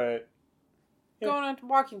birds, but going on a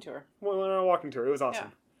walking tour. We went on a walking tour. It was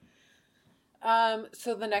awesome. Yeah.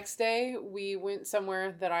 So the next day we went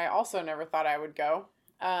somewhere that I also never thought I would go.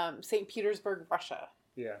 St. Petersburg, Russia.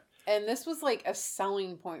 Yeah. And this was like a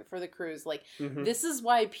selling point for the cruise. Like this is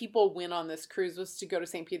why people went on this cruise, was to go to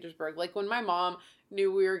St. Petersburg. Like when my mom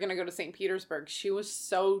knew we were going to go to St. Petersburg, she was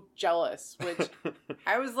so jealous, which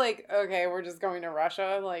I was like, okay, we're just going to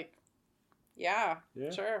Russia. Like, yeah,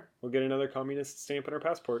 sure. We'll get another communist stamp on our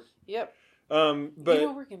passport. Yep. But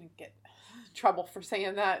we're going to get trouble for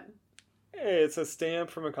saying that. Hey, it's a stamp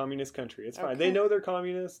from a communist country. It's fine. They know they're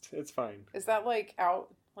communist. It's fine. Is that like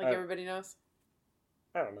out? Like everybody knows?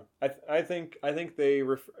 I don't know. I think they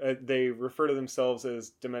refer to themselves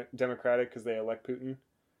as democratic because they elect Putin,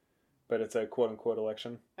 but it's a quote unquote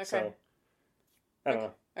election. Okay. So I don't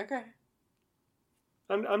know. Okay.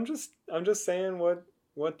 I'm just saying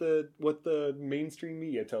what the mainstream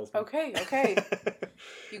media tells me. Okay.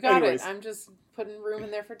 You got it. I'm just putting room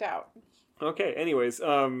in there for doubt. Okay. Anyways,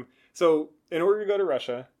 so in order to go to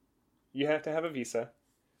Russia, you have to have a visa.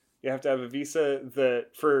 You have to have a visa that,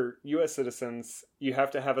 for U.S. citizens, you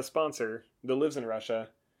have to have a sponsor that lives in Russia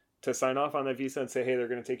to sign off on that visa and say, hey, they're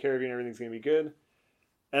going to take care of you and everything's going to be good.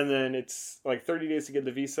 And then it's like 30 days to get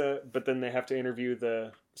the visa, but then they have to interview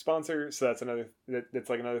the sponsor. So that's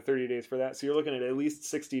like another 30 days for that. So you're looking at least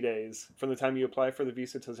 60 days from the time you apply for the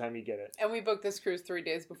visa to the time you get it. And we booked this cruise 3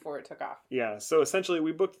 days before it took off. Yeah. So essentially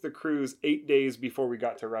we booked the cruise 8 days before we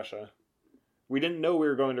got to Russia. We didn't know we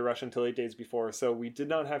were going to Russia until 8 days before, so we did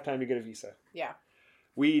not have time to get a visa. Yeah.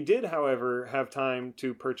 We did, however, have time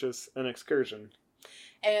to purchase an excursion.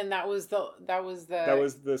 And that was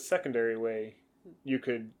the secondary way you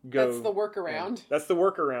could go. That's the workaround. That's the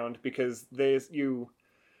workaround, because you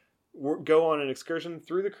go on an excursion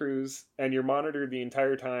through the cruise, and you're monitored the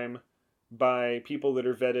entire time by people that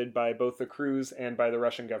are vetted by both the cruise and by the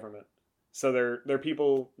Russian government. So they're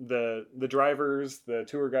people, the drivers, the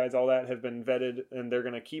tour guides, all that have been vetted, and they're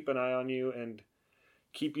going to keep an eye on you and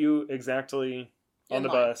keep you exactly on the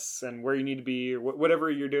bus and where you need to be, or whatever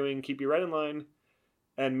you're doing, keep you right in line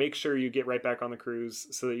and make sure you get right back on the cruise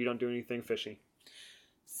so that you don't do anything fishy.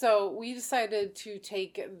 So we decided to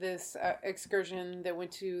take this excursion that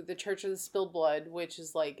went to the Church of the Spilled Blood, which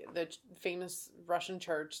is like the famous Russian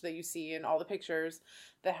church that you see in all the pictures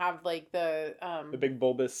that have like the big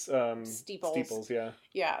bulbous steeples.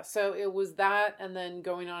 Yeah. So it was that, and then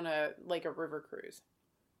going on a river cruise.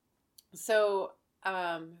 So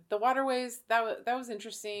the waterways, that was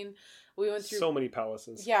interesting. We went through so many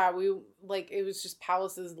palaces. Yeah, it was just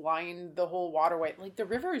palaces lining the whole waterway. Like the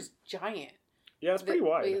river is giant. Yeah, it's pretty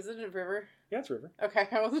wide. Wait, is it a river? Yeah, it's a river. Okay,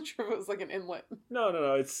 I wasn't sure if it was like an inlet.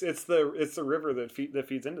 No. It's the river that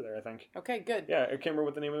feeds into there, I think. Okay, good. Yeah, I can't remember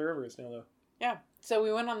what the name of the river is now, though. Yeah, so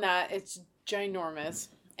we went on that. It's ginormous,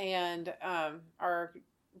 and our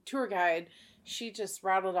tour guide, she just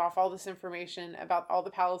rattled off all this information about all the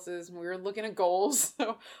palaces, and we were looking at goals.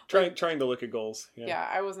 So trying to look at goals. Yeah,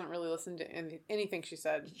 I wasn't really listening to anything she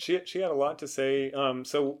said. She had a lot to say.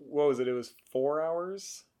 So what was it? It was 4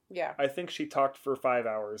 hours. Yeah. I think she talked for 5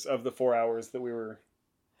 hours of the 4 hours that we were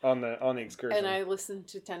on the excursion. And I listened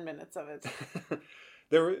to 10 minutes of it.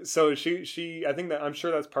 She I think that, I'm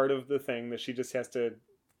sure that's part of the thing, that she just has to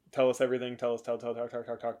tell us everything, talk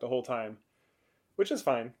the whole time, which is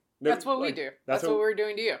fine. That's what we do. That's what we're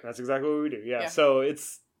doing to you. That's exactly what we do. Yeah. So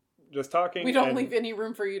just talking. We don't leave any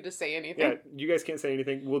room for you to say anything. Yeah, you guys can't say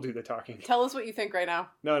anything. We'll do the talking. Tell us what you think right now.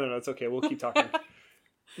 No, it's okay. We'll keep talking.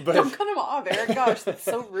 But, don't cut him off, Eric. Gosh, that's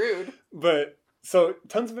so rude. But so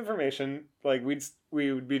tons of information. Like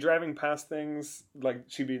we would be driving past things. Like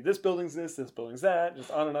she'd be, this building's this building's that. Just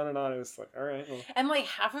on and on and on. It was like, all right. Well. And like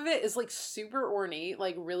half of it is like super ornate,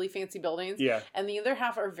 like really fancy buildings. Yeah. And the other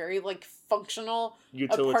half are very like functional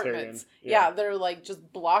utilitarian apartments. Yeah, they're like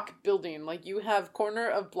just block building. Like you have corner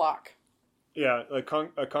of block. Yeah, like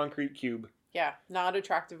a concrete cube. Yeah, not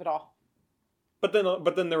attractive at all. But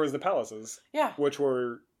then there was the palaces. Yeah. Which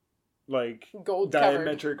were like gold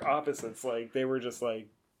diametric covered opposites. Like they were just like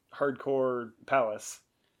hardcore palace.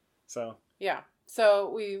 So yeah. So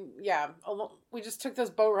we just took this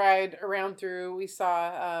boat ride around through. We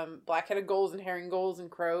saw black-headed gulls and herring gulls and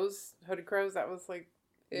crows, hooded crows. That was like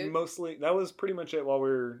it. Mostly that was pretty much it while we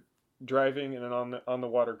were driving and then on the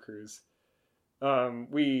water cruise.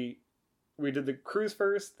 We did the cruise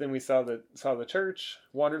first, then we saw the church,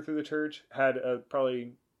 wandered through the church, had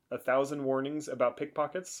probably 1,000 warnings about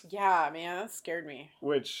pickpockets. Yeah, man, that scared me.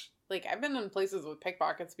 Which, like, I've been in places with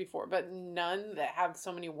pickpockets before, but none that have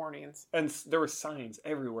so many warnings. And there were signs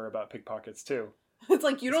everywhere about pickpockets too. It's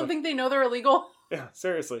like, you don't think they know they're illegal? Yeah,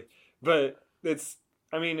 seriously. But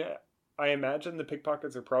I imagine the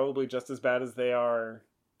pickpockets are probably just as bad as they are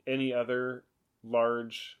any other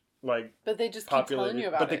large, like, but they just keep telling you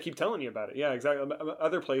about it. But they keep telling you about it. Yeah, exactly.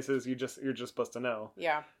 Other places you're just supposed to know.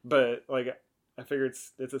 Yeah. But like, I figure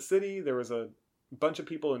it's a city. There was a bunch of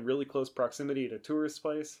people in really close proximity at a tourist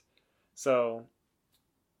place, so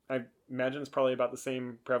I imagine it's probably about the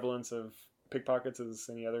same prevalence of pickpockets as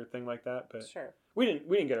any other thing like that. But sure, we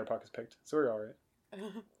didn't get our pockets picked, so we're all right.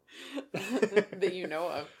 That you know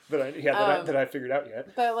of. That I figured out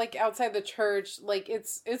yet. But like outside the church, like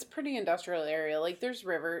it's pretty industrial area. Like there's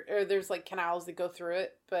there's like canals that go through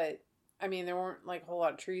it, but I mean there weren't like a whole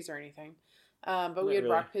lot of trees or anything. But we had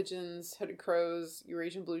really. rock pigeons, hooded crows,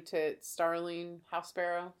 Eurasian blue tit, starling, house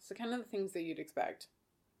sparrow. So kind of the things that you'd expect.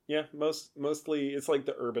 Yeah, mostly it's like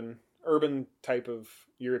the urban type of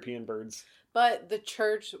European birds. But the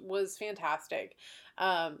church was fantastic.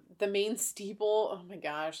 The main steeple, oh my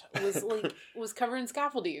gosh, was covered in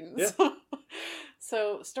scaffolding. Yeah.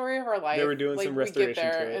 So story of our life. They were doing some restoration we get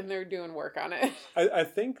there to it. and they're doing work on it. I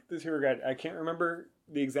think the tour guide, I can't remember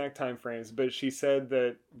the exact time frames, but she said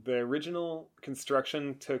that the original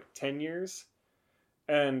construction took 10 years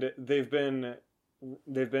and they've been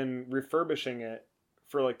refurbishing it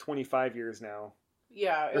for like 25 years now.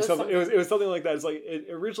 Yeah, it was something like that. It's like it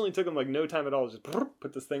originally took them like no time at all to just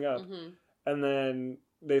put this thing up, and then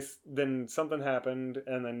something happened,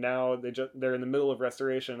 and then now they're in the middle of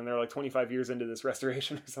restoration, and they're like 25 years into this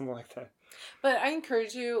restoration or something like that. But I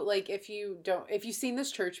encourage you, like if you've seen this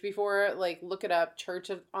church before, like look it up, Church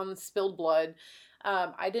on the Spilled Blood.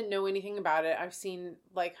 I didn't know anything about it. I've seen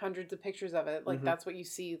like hundreds of pictures of it. Like that's what you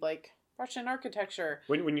see, like Russian architecture.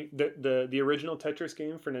 When you the original Tetris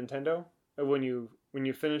game for Nintendo, when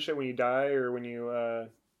you finish it, when you die, or when you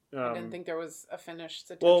I didn't think there was a finish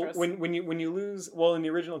to Tetris. Well, when you lose, well, in the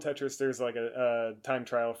original Tetris, there's like a time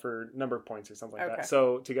trial for number of points or something like that,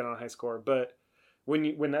 so to get on a high score. But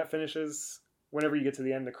when that finishes, whenever you get to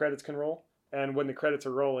the end, the credits can roll, and when the credits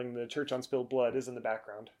are rolling, the Church on Spilled Blood is in the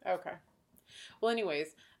background. Okay. Well,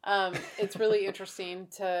 anyways, it's really interesting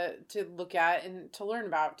to look at and to learn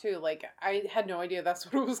about too. Like I had no idea that's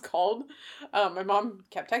what it was called. My mom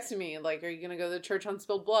kept texting me like, "Are you gonna go to the Church on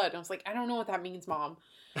Spilled Blood?" And I was like, "I don't know what that means, Mom."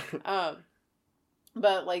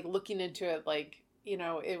 But like looking into it, like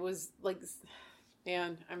it was like,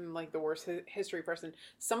 man, I'm like the worst history person.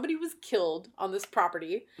 Somebody was killed on this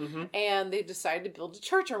property, and they decided to build a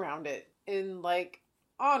church around it in like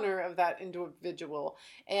honor of that individual.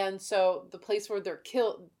 And so the place where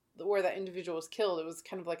where that individual was killed, it was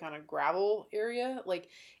kind of like on a gravel area. Like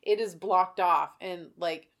it is blocked off, and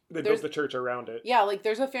like they built the church around it. Yeah, like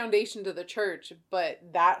there's a foundation to the church, but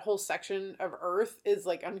that whole section of earth is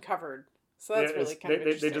like uncovered. So that's really kind of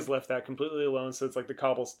interesting. They just left that completely alone. So it's like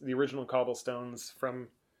the original cobblestones from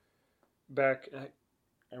back.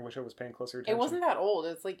 I wish I was paying closer attention. It wasn't that old.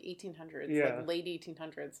 It's like 1800s, like late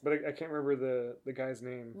 1800s. But I can't remember the guy's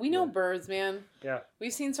name. We know birds, man. Yeah.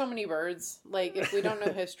 We've seen so many birds. Like, if we don't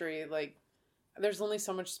know history, like, there's only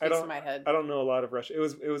so much space in my head. I don't know a lot of Russian.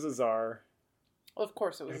 It was a czar. Well, of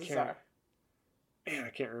course it was a czar. Man, I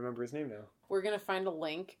can't remember his name now. We're going to find a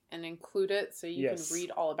link and include it so you can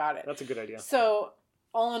read all about it. That's a good idea. So,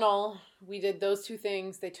 all in all, we did those two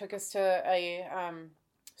things. They took us to a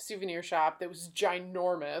souvenir shop that was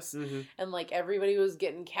ginormous, and like everybody was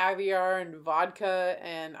getting caviar and vodka,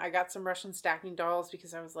 and I got some Russian stacking dolls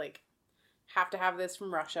because I was like, Have to have this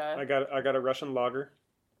from Russia. I got a Russian lager.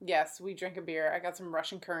 Yes, we drink a beer. I got some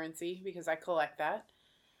Russian currency because I collect that.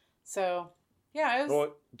 So, yeah, it was...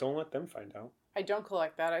 Well, don't let them find out. I don't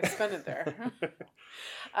collect that. I spend it there.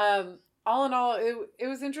 All in all, it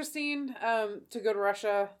was interesting to go to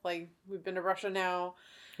Russia. Like, we've been to Russia now.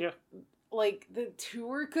 Yeah. Like, the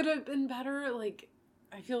tour could have been better. Like,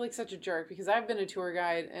 I feel like such a jerk because I've been a tour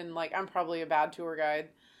guide and, like, I'm probably a bad tour guide.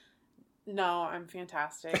 No, I'm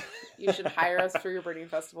fantastic. You should hire us for your birding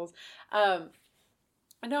festivals.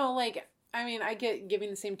 No, like, I mean, I get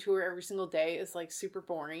giving the same tour every single day is, like, super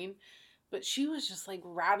boring. But she was just, like,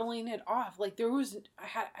 rattling it off. Like,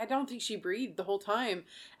 I don't think she breathed the whole time.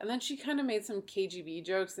 And then she kind of made some KGB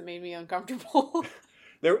jokes that made me uncomfortable.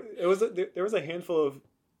 There was a handful of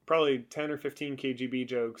probably 10 or 15 KGB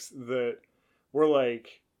jokes that were,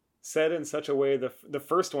 like, said in such a way, the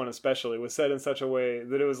first one especially was said in such a way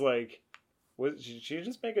that it was like, did she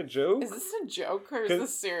just make a joke? Is this a joke or is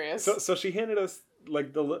this serious? So she handed us,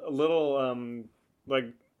 like, the little,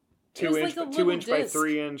 like, 2-inch like by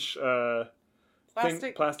 3-inch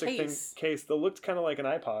plastic case. case that looked kind of like an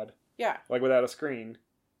iPod. Yeah. Like without a screen.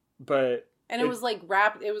 But it was like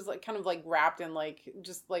wrapped, it was like kind of like wrapped in like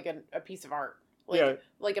just like a piece of art.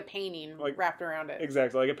 Like a painting like, wrapped around it.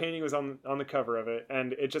 Exactly. Like a painting was on the cover of it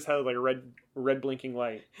and it just had like a red blinking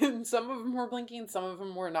light. And some of them were blinking, some of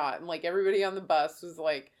them were not. And like everybody on the bus was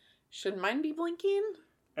like, should mine be blinking?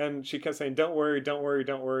 And she kept saying, don't worry, don't worry,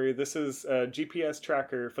 don't worry. This is a GPS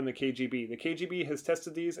tracker from the KGB. The KGB has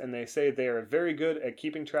tested these, and they say they are very good at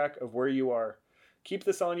keeping track of where you are. Keep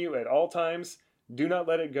this on you at all times. Do not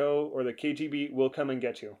let it go, or the KGB will come and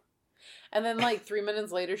get you. And then, like, 3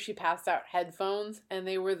 minutes later, she passed out headphones, and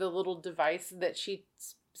they were the little device that she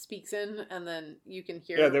speaks in, and then you can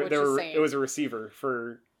hear what she's saying. It was a receiver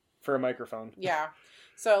for a microphone. Yeah.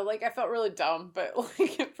 So, like, I felt really dumb, but,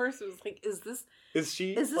 like, at first it was like, is this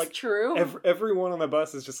like, true? Everyone on the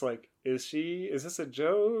bus is just like, is this a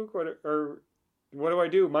joke? Or what do I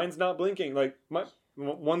do? Mine's not blinking. Like,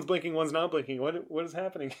 one's blinking, one's not blinking. What is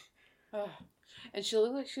happening? And she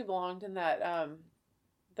looked like she belonged in that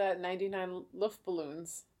 99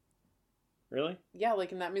 Luftballons. Really? Yeah,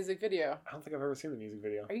 like in that music video. I don't think I've ever seen the music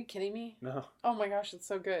video. Are you kidding me? No. Oh my gosh, it's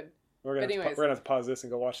so good. We're gonna have to pause this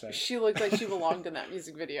and go watch that. She looked like she belonged in that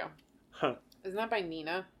music video. Huh. Isn't that by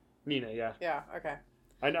Nina? Nina, yeah. Yeah, okay.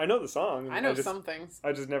 I know the song. I know some things.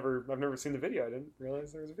 I've never seen the video. I didn't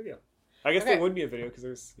realize there was a video. I guess there would be a video because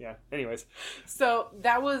there's, yeah. Anyways. So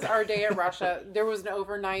that was our day at Russia. There was an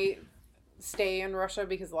overnight stay in Russia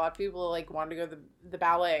because a lot of people like wanted to go to the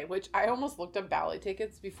ballet, which I almost looked up ballet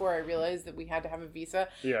tickets before I realized that we had to have a visa.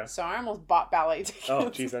 Yeah. So I almost bought ballet tickets. Oh,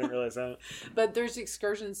 geez, I didn't realize that. But there's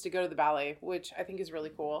excursions to go to the ballet, which I think is really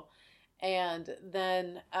cool. And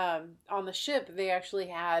then on the ship, they actually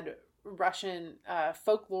had Russian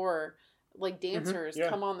folklore like dancers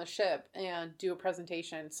come on the ship and do a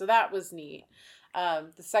presentation. So that was neat.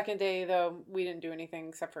 The second day, though, we didn't do anything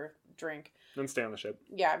except for drink. And stay on the ship.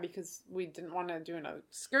 Yeah, because we didn't want to do an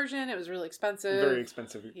excursion. It was really expensive. Very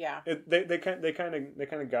expensive. Yeah. They kind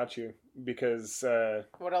of got you because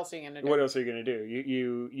what else are you gonna do? What else are you gonna do?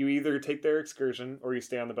 You either take their excursion or you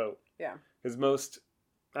stay on the boat. Yeah. Because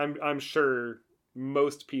I'm sure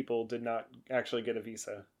most people did not actually get a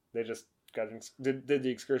visa. They just did the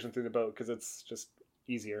excursion through the boat because it's just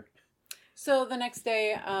easier. So the next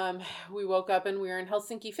day, we woke up and we were in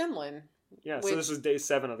Helsinki, Finland. Yeah, so this is day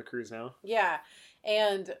 7 of the cruise now. Yeah,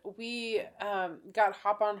 and we got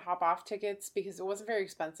hop-on, hop-off tickets because it wasn't very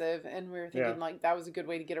expensive, and we were thinking, like, that was a good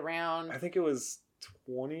way to get around. I think it was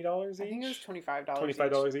 $20 each? I think it was $25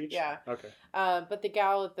 $25 each? Yeah. Okay. But the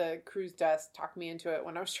gal at the cruise desk talked me into it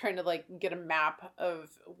when I was trying to, like, get a map of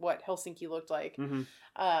what Helsinki looked like. Mm-hmm.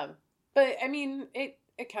 But, I mean, it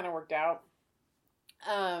kind of worked out.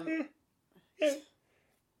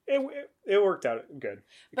 It worked out good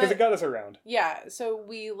because it got us around. Yeah, so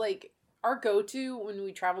we like our go-to when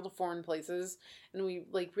we travel to foreign places and we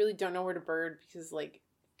like really don't know where to bird because like,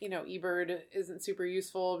 you know, eBird isn't super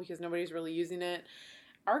useful because nobody's really using it.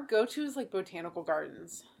 Our go-to is like botanical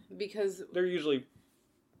gardens because they're usually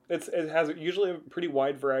it has usually a pretty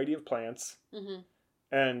wide variety of plants. Mm-hmm.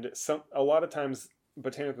 And a lot of times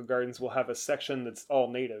botanical gardens will have a section that's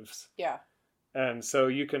all natives. Yeah. And so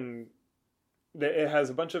it has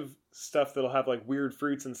a bunch of stuff that'll have like weird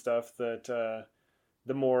fruits and stuff that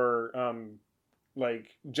the more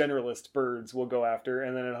like generalist birds will go after,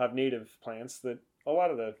 and then it'll have native plants that a lot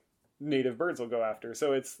of the native birds will go after.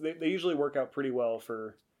 So they usually work out pretty well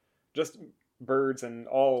for just birds and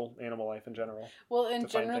all animal life in general. Well, and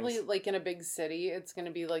to find generally, things. like in a big city, it's going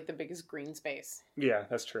to be like the biggest green space. Yeah,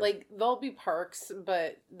 that's true. Like there'll be parks,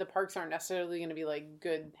 but the parks aren't necessarily going to be like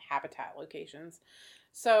good habitat locations.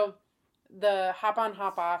 So the hop on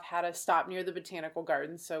hop off had a stop near the botanical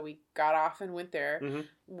gardens, so we got off and went there.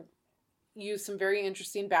 Mm-hmm. Used some very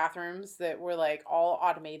interesting bathrooms that were like all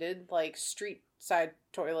automated, like street side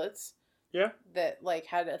toilets. Yeah. That like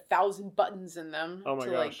had 1,000 buttons in them Oh my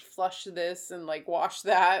to gosh. like flush this and like wash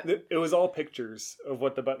that. It was all pictures of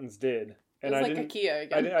what the buttons did. And it was I like didn't, IKEA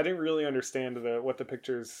again. I didn't really understand what the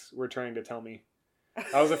pictures were trying to tell me.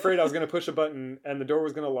 I was afraid I was going to push a button and the door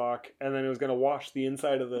was going to lock and then it was going to wash the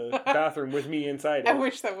inside of the bathroom with me inside it. I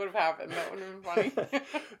wish that would have happened. That would have been funny.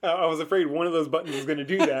 I was afraid one of those buttons was going to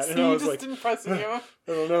do that. So and I was just like, didn't press any of them.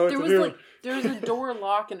 I don't know what There to was do. like there was a door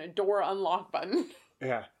lock and a door unlock button.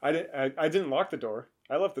 Yeah, I didn't lock the door.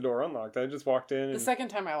 I left the door unlocked. I just walked in. And The second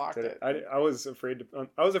time I locked did it. I was afraid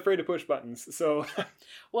to push buttons. So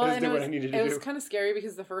Well, I just and did it what was, I needed to it do. was kind of scary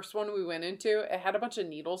because the first one we went into, it had a bunch of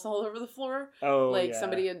needles all over the floor. Oh, Like yeah.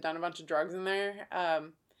 somebody had done a bunch of drugs in there,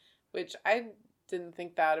 which I didn't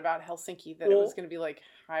think that about Helsinki, that it was going to be like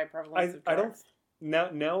high prevalence of drugs. I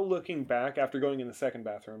don't now looking back after going in the second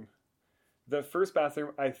bathroom. The first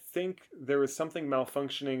bathroom, I think there was something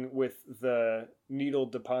malfunctioning with the needle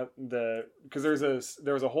deposit. Because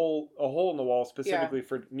there was a hole in the wall specifically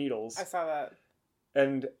for needles. I saw that.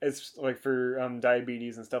 And it's like for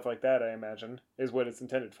diabetes and stuff like that. I imagine is what it's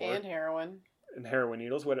intended for. And heroin. And heroin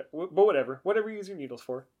needles, but whatever you use your needles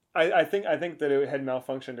for. I think that it had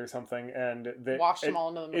malfunctioned or something, and that Washed them all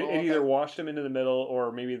into the middle. It either washed them into the middle,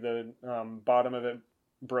 or maybe the bottom of it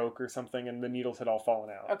broke or something, and the needles had all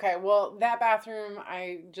fallen out. Okay, well, that bathroom,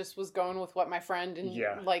 I just was going with what my friend in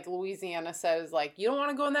like Louisiana says, like, you don't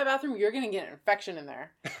want to go in that bathroom, you're going to get an infection in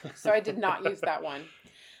there. So I did not use that one.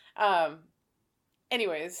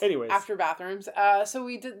 Anyways, after bathrooms, so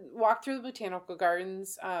we did walk through the botanical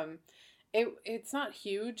gardens. It's not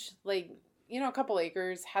huge, like, a couple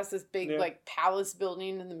acres, has this big like palace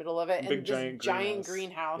building in the middle of it, big, and this giant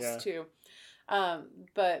greenhouse too.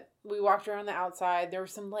 But we walked around the outside. There were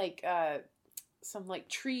some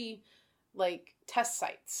tree like test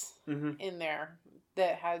sites in there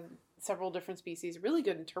that had several different species. Really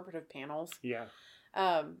good interpretive panels. Yeah.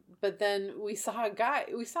 But then we saw a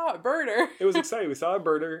birder. It was exciting. We saw a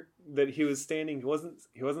birder that he was standing. He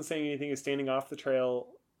wasn't saying anything. He was standing off the trail,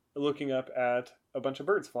 looking up at a bunch of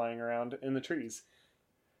birds flying around in the trees.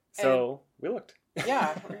 So we looked.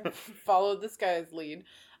 Yeah, followed this guy's lead.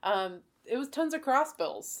 It was tons of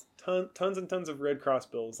crossbills. Tons and tons of red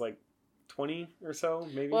crossbills, like 20 or so,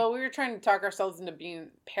 maybe. Well, we were trying to talk ourselves into being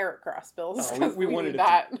parrot crossbills. Oh, we wanted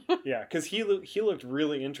that. Yeah, because he looked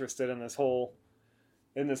really interested in this whole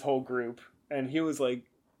group, and he was like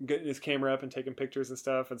getting his camera up and taking pictures and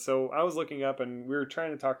stuff. And so I was looking up, and we were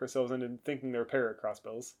trying to talk ourselves into thinking they were parrot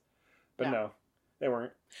crossbills, but no, they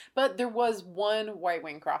weren't. But there was one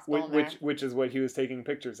white-winged crossbill in there. Which is what he was taking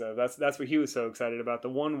pictures of. That's what he was so excited about, the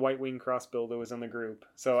one white-winged crossbill that was in the group.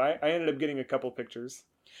 So I ended up getting a couple pictures.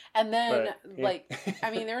 And then,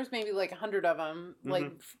 there was maybe like 100 of them, like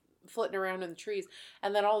flitting around in the trees.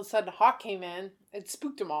 And then all of a sudden a hawk came in. It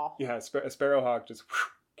spooked them all. Yeah, a sparrowhawk just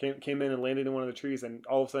came in and landed in one of the trees, and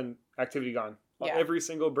all of a sudden activity gone. Yeah. Every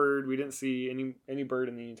single bird, we didn't see any bird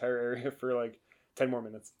in the entire area for like 10 more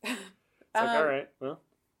minutes. It's like, all right, well.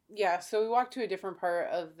 Yeah, so we walked to a different part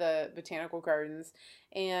of the botanical gardens,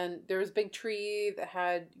 and there was a big tree that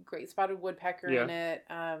had great spotted woodpecker in it.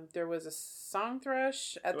 There was a song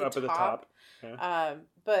thrush up at the top. Yeah.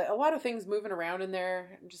 But a lot of things moving around in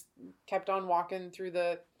there. Just kept on walking through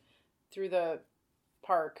the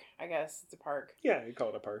park. I guess it's a park. Yeah, you call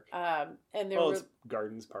it a park. And there were it's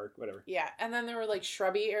gardens, park, whatever. Yeah, and then there were like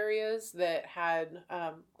shrubby areas that had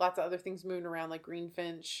lots of other things moving around, like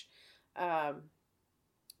greenfinch.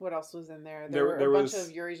 What else was in there? There were a bunch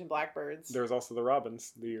of Eurasian blackbirds. There was also the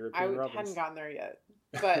robins, the European robins. I hadn't gotten there yet.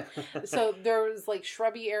 But so there was like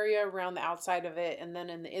shrubby area around the outside of it, and then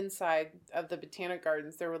in the inside of the botanic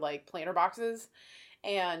gardens there were like planter boxes,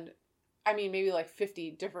 and I mean maybe like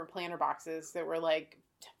 50 different planter boxes that were like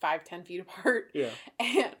 5-10 feet apart. Yeah.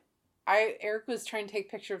 And Eric was trying to take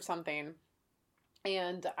a picture of something,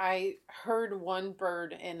 and I heard one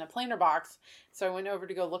bird in a planter box, so I went over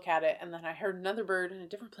to go look at it, and then I heard another bird in a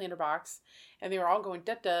different planter box, and they were all going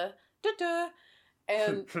da-da, da-da.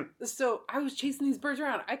 And so I was chasing these birds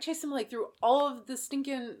around. I chased them like through all of the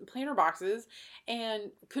stinking planter boxes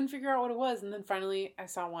and couldn't figure out what it was. And then finally I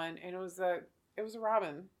saw one, and it was a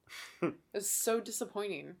robin. It was so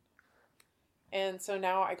disappointing. And so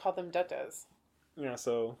now I call them duttas. Yeah,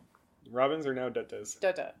 so robins are now duttas.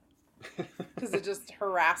 Dutta. because it just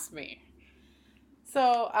harassed me.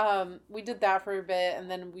 So we did that for a bit, and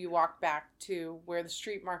then we walked back to where the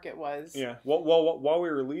street market was. Yeah. While we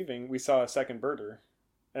were leaving, we saw a second birder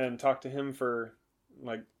and talked to him for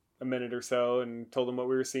like a minute or so and told him what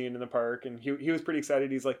we were seeing in the park. And he was pretty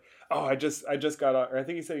excited. He's like, "Oh, I just got off," or I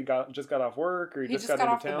think he said he just got off work, or he just got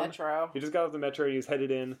into off town. The metro. He just got off the metro. He was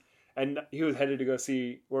headed in. And he was headed to go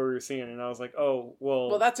see what we were seeing, and I was like, "Oh,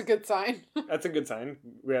 well, that's a good sign." That's a good sign.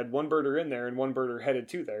 We had one birder in there and one birder headed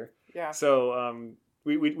to there. Yeah. So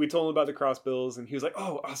we told him about the crossbills, and he was like,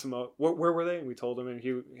 "Oh, awesome! Where were they?" And we told him, and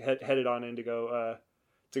he headed on in to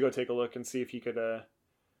go take a look and see if he could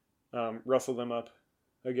rustle them up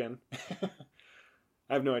again.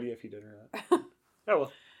 I have no idea if he did or not. Oh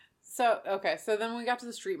well. So then we got to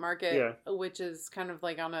the street market, which is kind of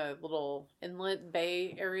like on a little inlet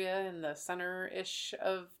bay area in the center-ish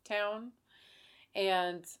of town.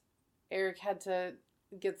 And Eric had to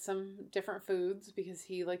get some different foods because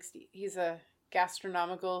he's a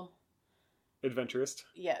gastronomical... adventurist.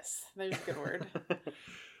 Yes, there's a good word.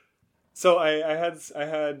 So I had,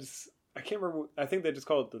 I can't remember, I think they just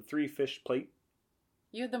call it the 3-fish plate.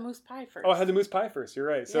 You had the moose pie first. Oh, I had the moose pie first, you're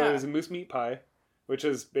right. So it was a moose meat pie. Which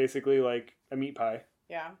is basically like a meat pie.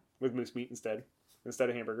 Yeah. With moose meat instead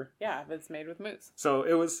of hamburger. Yeah, but it's made with moose. So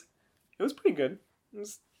it was pretty good.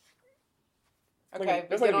 Okay,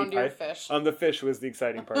 but get on to your fish. The fish was the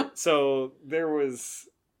exciting part. So there was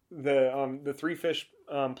the 3-fish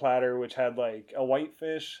platter, which had like a white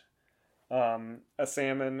fish, a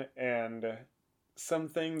salmon, and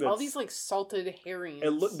something that's... all these like salted herrings.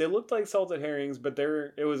 They looked like salted herrings, but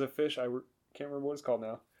it was a fish. I can't remember what it's called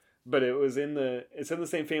now. But it's in the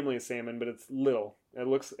same family as salmon, but it's little. It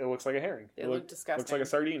looks like a herring. It looked disgusting. Looks like a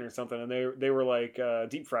sardine or something. And they were like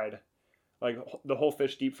deep fried, like the whole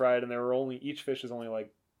fish deep fried. And each fish is only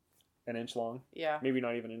like an inch long. Yeah, maybe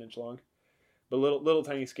not even an inch long. But little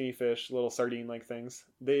tiny skinny fish, little sardine like things.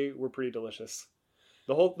 They were pretty delicious.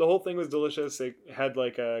 The whole thing was delicious. It had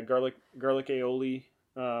like a garlic aioli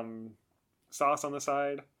sauce on the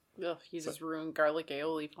side. Ugh, you just ruined garlic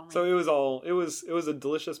aioli for me. So it was a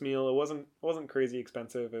delicious meal. It wasn't crazy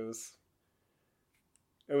expensive. It was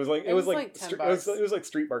like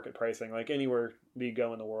street market pricing, like anywhere that you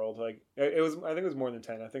go in the world. Like I think it was more than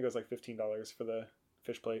 10. I think it was like $15 for the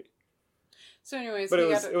fish plate. So anyways, but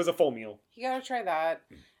it was a full meal. You gotta try that.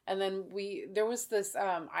 And then there was this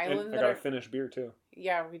island I got a Finnish beer too.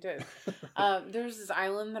 Yeah, we did. There was this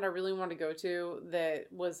island that I really wanted to go to that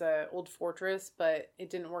was an old fortress, but it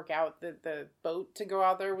didn't work out. The boat to go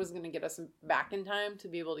out there was going to get us back in time to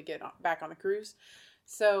be able to get back on a cruise.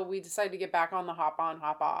 So we decided to get back on the hop on,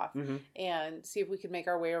 hop off, and see if we could make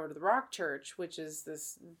our way over to the Rock Church, which is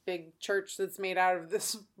this big church that's made out of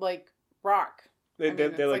this like rock. They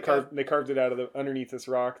carved it out of underneath this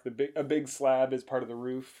rock. A big slab is part of the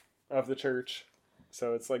roof of the church.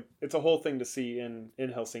 So it's a whole thing to see in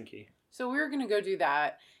Helsinki. So we were going to go do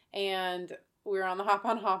that, and we were on the hop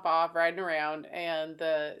on, hop off, riding around, and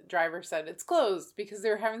the driver said it's closed because they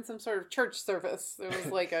were having some sort of church service. It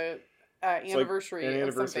was like a anniversary, like an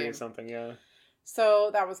anniversary of something. Yeah. So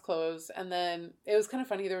that was closed, and then it was kind of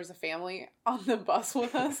funny. There was a family on the bus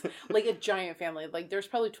with us, like a giant family. Like there's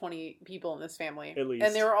probably 20 people in this family, at least,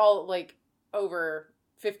 and they were all like over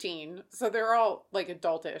 15, so they're all like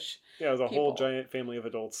adultish. Yeah, it was a whole giant family of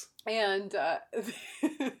adults. And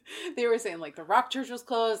they were saying like the Rock Church was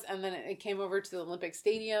closed, and then it came over to the Olympic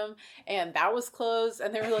Stadium, and that was closed,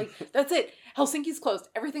 and they were like, "That's it, Helsinki's closed.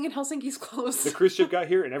 Everything in Helsinki's closed." The cruise ship got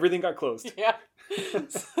here, and everything got closed. Yeah.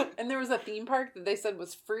 And there was a theme park that they said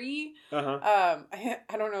was free. Uh-huh.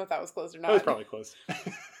 I don't know if that was closed or not. It was probably closed.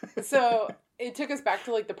 So it took us back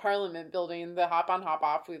to like the Parliament building, the hop on, hop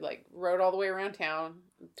off. We like rode all the way around town.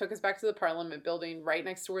 Took us back to the Parliament building right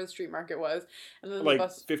next to where the street market was. And then like the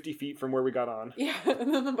bus, 50 feet from where we got on. Yeah.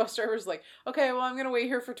 And then the bus driver's like, okay, well, I'm going to wait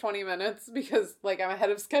here for 20 minutes because like I'm ahead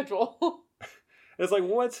of schedule. It's like,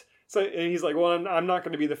 what? So and he's like, well, I'm not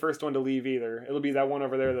going to be the first one to leave either. It'll be that one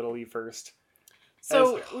over there that'll leave first.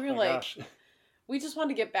 So we were like, gosh. We just wanted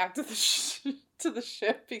to get back to the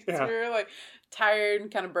ship because we were like tired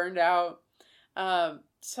and kind of burned out.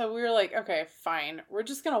 So we were like, okay, fine. We're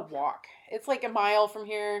just going to walk. It's like a mile from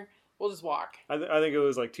here. We'll just walk. I think it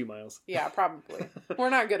was like 2 miles. Yeah, probably.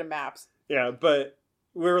 We're not good at maps. Yeah, but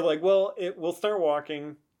we were like, well, we'll start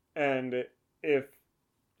walking, and if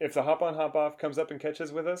the hop on hop off comes up and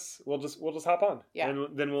catches with us, we'll just hop on. Yeah.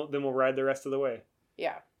 And then we'll ride the rest of the way.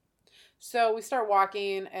 Yeah. So we start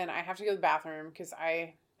walking, and I have to go to the bathroom because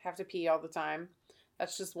I have to pee all the time.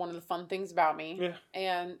 That's just one of the fun things about me. Yeah.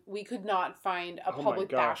 And we could not find a public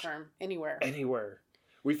bathroom anywhere.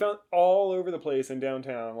 We found all over the place in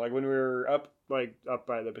downtown. Like when we were up by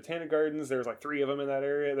the Botanic Gardens, there was like 3 of them in that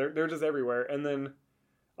area. They're just everywhere. And then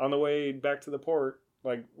on the way back to the port,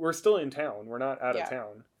 like we're still in town. We're not out of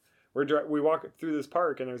town. We walk through this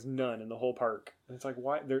park and there's none in the whole park. And it's like,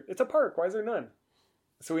 why? It's a park. Why is there none?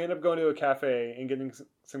 So we end up going to a cafe and getting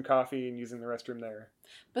some coffee and using the restroom there.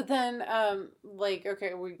 But then,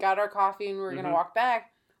 okay, we got our coffee and we were going to walk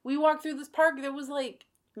back. We walked through this park that was like,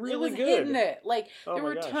 really it was good. hitting it. Like, there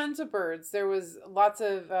were gosh. tons of birds. There was lots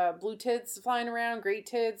of blue tits flying around, great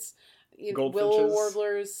tits, Goldfinches. willow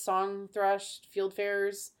warblers, song thrush,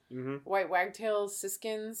 fieldfares, white wagtails,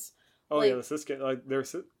 siskins. Oh, like, yeah, the siskin. Like,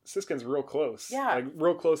 there's siskin's real close. Yeah. Like,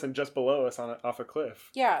 real close and just below us off a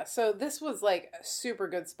cliff. Yeah, so this was, like, a super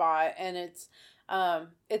good spot, and it's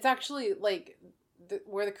actually, like,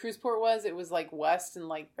 where the cruise port was, it was, like, west and,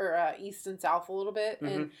 like, or east and south a little bit,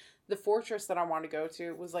 and the fortress that I wanted to go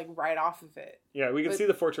to was, like, right off of it. Yeah, we could see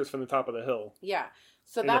the fortress from the top of the hill. Yeah,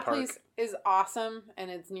 so that place is awesome,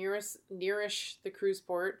 and it's nearish the cruise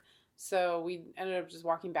port, so we ended up just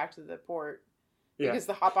walking back to the port. Yeah. Because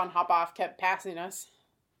the hop on, hop off kept passing us,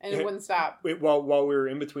 and it wouldn't stop. While we were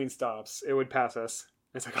in between stops, it would pass us.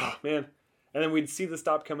 It's like, oh, man. And then we'd see the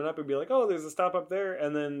stop coming up and be like, oh, there's a stop up there.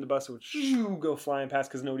 And then the bus would go flying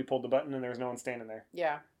past because nobody pulled the button and there was no one standing there.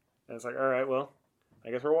 Yeah. And it's like, all right, well,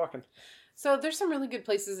 I guess we're walking. So there's some really good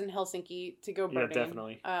places in Helsinki to go birding. Yeah,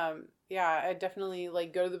 definitely. I definitely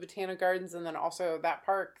go to the Botanic Gardens and then also that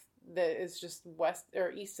park that is just west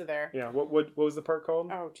or east of there. Yeah. What was the park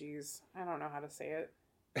called? Oh, geez. I don't know how to say it.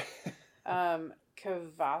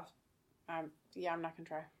 Kava. Yeah, I'm not going to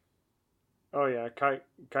try. Oh, yeah.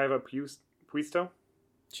 Kaiva Puisto?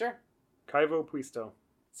 Sure. Kaivo Puisto.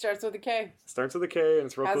 Starts with a K. Starts with a K, and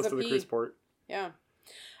it's real close to the P. cruise port. Yeah.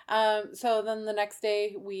 So then the next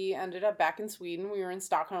day, we ended up back in Sweden. We were in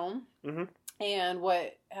Stockholm. Mm-hmm. And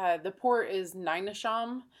the port is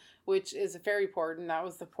Nynäshamn, which is a ferry port, and that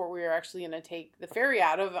was the port we were actually going to take the ferry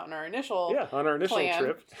out of on our initial plan.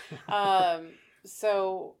 Trip.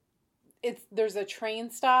 So there's a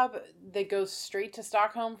train stop that goes straight to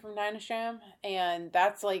Stockholm from Nynäshamn, and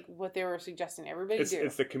that's like what they were suggesting everybody do.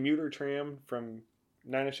 It's the commuter tram from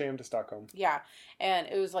Nynäshamn to Stockholm. Yeah, and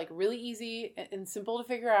it was like really easy and simple to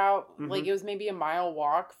figure out. Mm-hmm. Like it was maybe a mile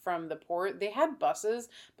walk from the port. They had buses,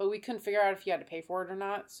 but we couldn't figure out if you had to pay for it or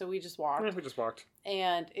not, so we just walked. Yeah, we just walked.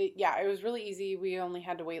 And it was really easy. We only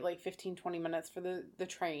had to wait like 15-20 minutes for the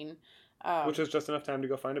train. Which is just enough time to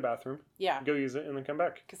go find a bathroom. Yeah. Go use it and then come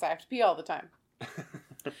back. Because I have to pee all the time.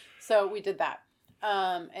 So we did that.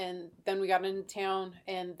 And then we got into town,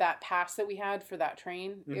 and that pass that we had for that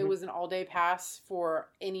train, it was an all-day pass for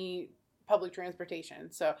any public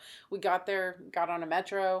transportation. So we got there, got on a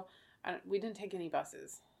metro. We didn't take any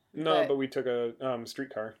buses. No, but we took a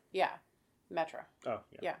streetcar. Yeah, metro. Oh,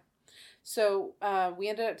 yeah. So we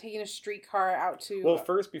ended up taking a streetcar out to... Well,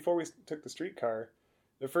 first, before we took the streetcar,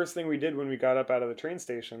 the first thing we did when we got up out of the train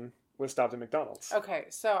station was stopped at McDonald's. Okay,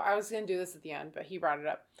 so I was going to do this at the end, but he brought it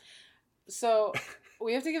up. So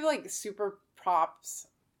we have to give super props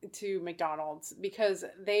to McDonald's because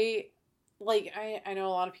they I know a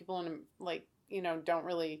lot of people don't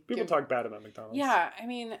really talk bad about McDonald's. Yeah, I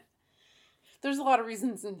mean, there's a lot of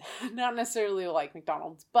reasons not necessarily like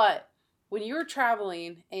McDonald's, but when you're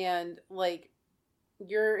traveling and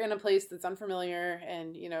you're in a place that's unfamiliar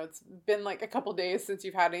and it's been a couple days since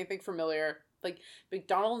you've had anything familiar,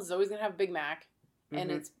 McDonald's is always going to have Big Mac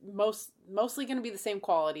and it's mostly going to be the same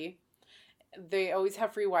quality. They always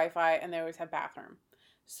have free Wi-Fi, and they always have bathroom.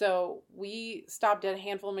 So we stopped at a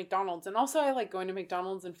handful of McDonald's. And also I like going to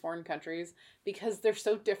McDonald's in foreign countries because they're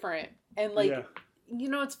so different. And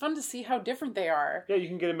it's fun to see how different they are. Yeah, you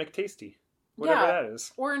can get a McTasty. Whatever that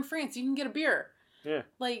is. Or in France, you can get a beer. Yeah.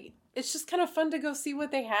 It's just kind of fun to go see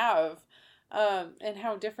what they have. And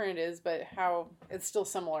how different it is, but how it's still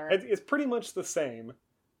similar. It's pretty much the same,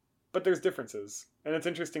 but there's differences. And it's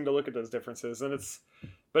interesting to look at those differences.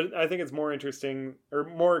 But I think it's more interesting or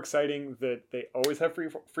more exciting that they always have free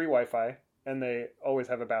Wi-Fi and they always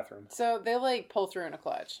have a bathroom. So they pull through in a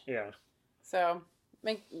clutch. Yeah. So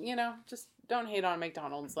just don't hate on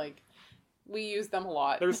McDonald's. We use them a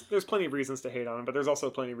lot. There's plenty of reasons to hate on them, but there's also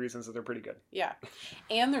plenty of reasons that they're pretty good. Yeah.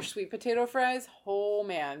 And their sweet potato fries, oh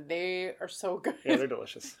man, they are so good. Yeah, they're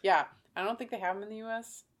delicious. Yeah. I don't think they have them in the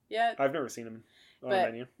U.S. yet. I've never seen them on the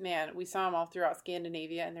menu. Man, we saw them all throughout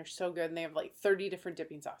Scandinavia, and they're so good, and they have 30 different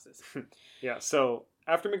dipping sauces. Yeah, so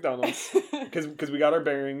after McDonald's, because we got our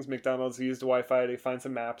bearings, McDonald's used Wi-Fi to find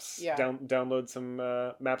some maps, download some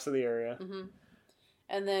maps of the area. Mm-hmm.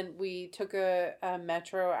 And then we took a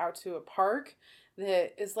metro out to a park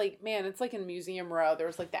that is like, man, it's like in Museum Row. There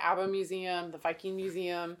was like the ABBA Museum, the Viking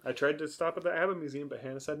Museum. I tried to stop at the ABBA Museum, but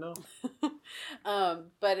Hannah said no.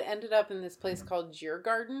 But it ended up in this place called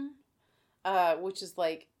Djurgården, which is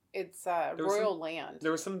like, it's royal land.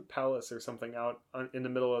 There was some palace or something out in the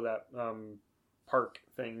middle of that park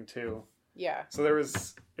thing too. Yeah. So there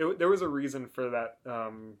was a reason for that.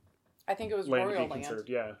 I think it was land royal to be conserved.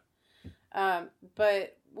 land. Yeah.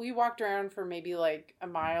 But we walked around for maybe like a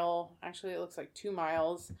mile. Actually, it looks like 2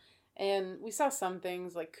 miles. And we saw some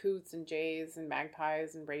things like coots and jays and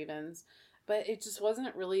magpies and ravens. But it just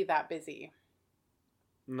wasn't really that busy.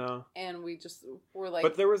 No. And we just were like...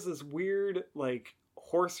 But there was this weird, like,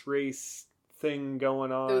 horse race thing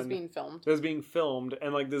going on. That was being filmed.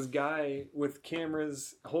 And, like, this guy with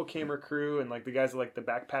cameras, whole camera crew, and, like, the guys with, like, the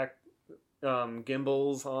backpack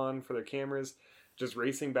gimbals on for their cameras, just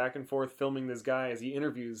racing back and forth, filming this guy as he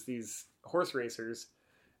interviews these horse racers.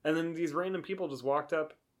 And then these random people just walked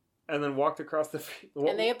up and then walked across the...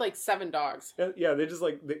 And they had like 7 dogs. Yeah, they just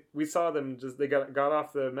like... we saw them just... They got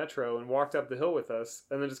off the metro and walked up the hill with us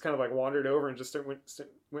and then just kind of like wandered over and just went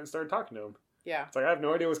and started talking to them. Yeah. It's like, I have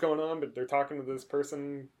no idea what's going on, but they're talking to this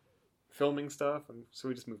person filming stuff, and so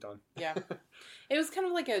we just moved on. Yeah. It was kind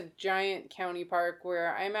of like a giant county park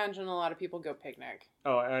where I imagine a lot of people go picnic.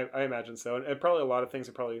 Oh, I imagine so. And probably a lot of things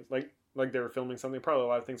are probably... Like they were filming something. Probably a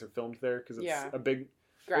lot of things are filmed there because it's a big...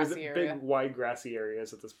 Grassy area. Big, wide, grassy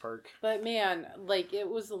areas at this park. But man, like, it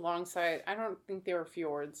was alongside... I don't think they were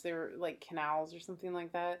fjords. They were, like, canals or something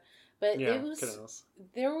like that. But yeah, it was... canals.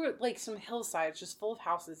 There were, like, some hillsides just full of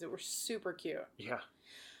houses that were super cute. Yeah.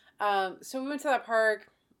 So we went to that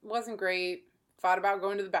park. Wasn't great. Thought about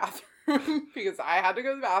going to the bathroom because I had to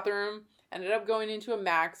go to the bathroom. Ended up going into a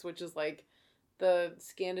Max, which is, like, the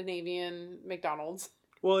Scandinavian McDonald's.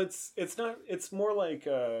 Well, it's not... It's more like...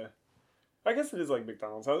 I guess it is like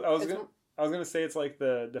McDonald's. I was gonna say it's like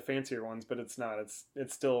the fancier ones, but it's not. It's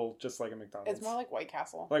still just like a McDonald's. It's more like White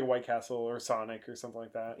Castle. Like White Castle or Sonic or something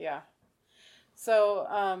like that. Yeah.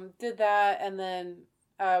 So did that, and then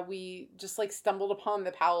we just like stumbled upon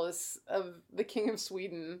the palace of the King of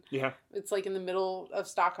Sweden. Yeah. It's like in the middle of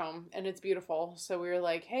Stockholm, and it's beautiful. So we were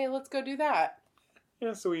like, hey, let's go do that.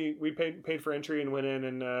 Yeah. So we paid for entry and went in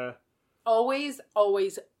and. Always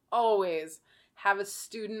have a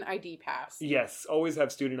student ID pass. Yes, always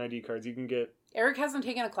have student ID cards. You can get... Eric hasn't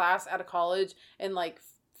taken a class out of college in like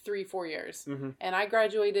 3-4 years. Mm-hmm. And I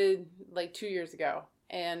graduated like 2 years ago.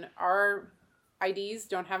 And our IDs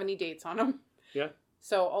don't have any dates on them. Yeah.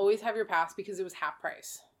 So always have your pass because it was half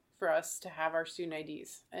price for us to have our student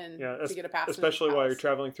IDs and to get a pass. Especially while you're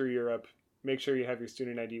traveling through Europe, make sure you have your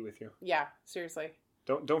student ID with you. Yeah, seriously.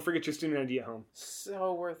 Don't forget your student ID at home.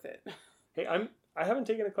 So worth it. Hey, I haven't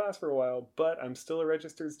taken a class for a while, but I'm still a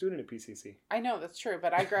registered student at PCC. I know, that's true,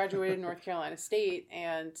 but I graduated North Carolina State,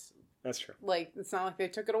 and... That's true. Like, it's not like they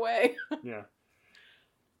took it away. Yeah.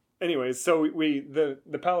 Anyways, so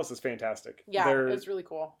the palace is fantastic. Yeah, it was really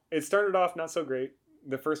cool. It started off not so great.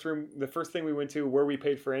 The first thing we went to where we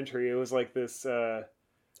paid for entry, it was like this... where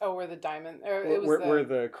the diamond... where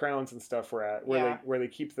the crowns and stuff were at. Where they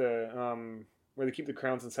keep the... Where they keep the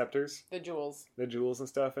crowns and scepters, the jewels and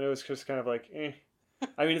stuff, and it was just kind of like, eh.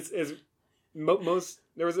 I mean, most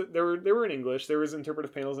there were in English. There was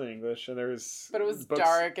interpretive panels in English, and there was. But it was books.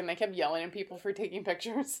 Dark, and they kept yelling at people for taking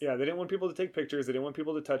pictures. Yeah, they didn't want people to take pictures. They didn't want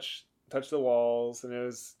people to touch the walls,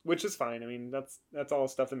 and which is fine. I mean, that's all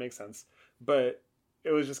stuff that makes sense. But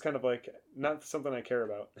it was just kind of like not something I care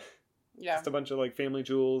about. Yeah, just a bunch of like family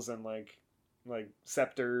jewels and like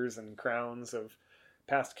scepters and crowns of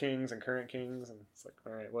past kings and current kings, and it's like,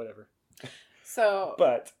 all right, whatever. So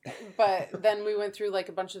but then we went through like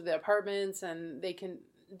a bunch of the apartments, and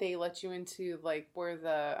they let you into like where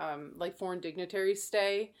the like foreign dignitaries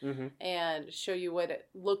stay, mm-hmm. and show you what it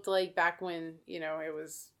looked like back when it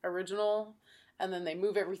was original, and then they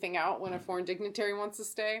move everything out when a foreign dignitary wants to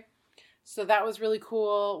stay. So that was really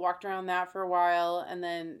cool. Walked around that for a while, and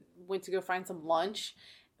then went to go find some lunch.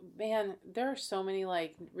 Man, there are so many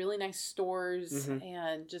like really nice stores, mm-hmm.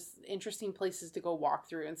 and just interesting places to go walk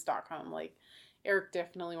through in Stockholm. Like, Eric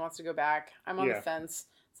definitely wants to go back. I'm on the fence.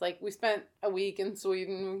 It's like, we spent a week in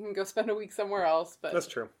Sweden. We can go spend a week somewhere else. But that's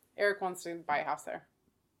true. Eric wants to buy a house there.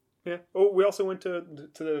 Yeah. Oh, we also went to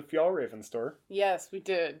the Fjallraven store. Yes, we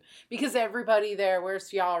did, because everybody there wears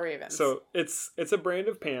Fjallravens. So it's a brand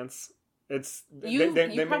of pants. It's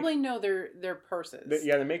they probably know their purses.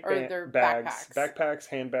 They make their backpacks,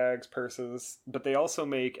 handbags, purses, but they also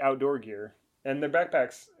make outdoor gear. And their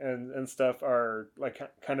backpacks and stuff are like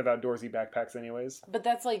kind of outdoorsy backpacks anyways. But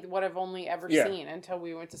that's like what I've only ever seen until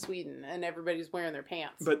we went to Sweden, and everybody's wearing their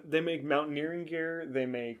pants. But they make mountaineering gear. They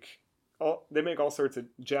make they make all sorts of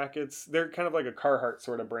jackets. They're kind of like a Carhartt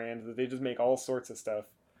sort of brand that they just make all sorts of stuff.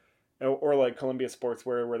 Or like Columbia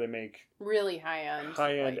Sportswear, where they make really high end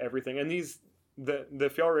like, everything. And the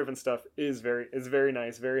Fjallraven stuff is very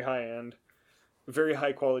nice, very high end, very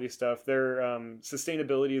high quality stuff. Their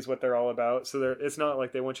sustainability is what they're all about. So it's not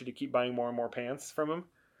like they want you to keep buying more and more pants from them.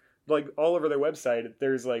 Like all over their website,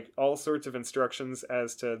 there's like all sorts of instructions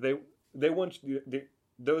as to they want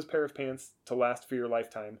those pair of pants to last for your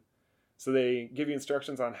lifetime. So they give you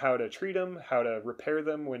instructions on how to treat them, how to repair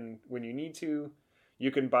them when you need to. You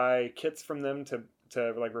can buy kits from them to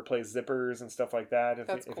like replace zippers and stuff like that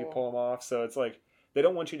if you pull them off. So it's like they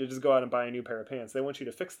don't want you to just go out and buy a new pair of pants. They want you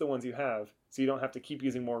to fix the ones you have so you don't have to keep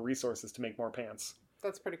using more resources to make more pants.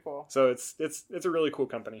 That's pretty cool. So it's a really cool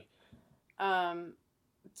company.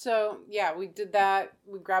 So yeah, we did that.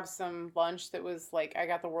 We grabbed some lunch that was like, I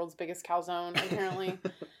got the world's biggest calzone apparently.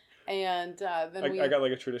 And then I got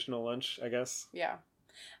like a traditional lunch, I guess. Yeah.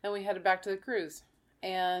 Then we headed back to the cruise.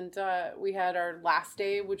 And we had our last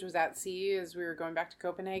day, which was at sea, as we were going back to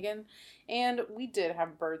Copenhagen. And we did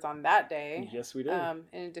have birds on that day. Yes, we did.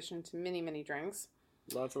 In addition to many, many drinks.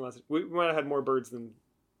 Lots and lots. We might have had more birds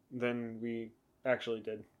than we actually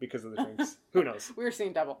did because of the drinks. Who knows? We were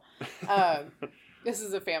seeing double. This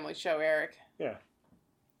is a family show, Eric. Yeah.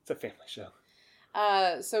 It's a family show.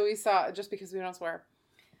 So we saw, just because we don't swear,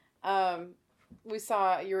 we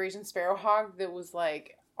saw a Eurasian sparrowhawk that was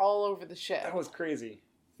like all over the ship. That was crazy.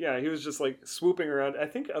 Yeah, he was just like swooping around. I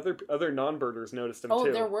think other non-birders noticed him too.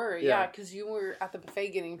 Oh, there were, yeah, because you were at the buffet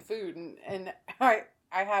getting food, and I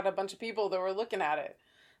had a bunch of people that were looking at it.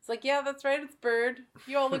 It's like, yeah, that's right, it's bird.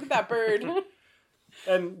 You all look at that bird.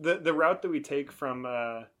 And the route that we take from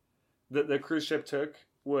the cruise ship took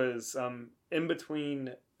was in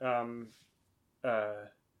between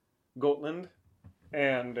Gotland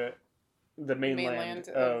and the mainland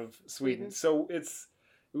of Sweden. So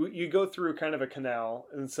you go through kind of a canal,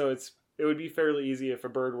 and so it would be fairly easy if a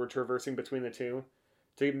bird were traversing between the two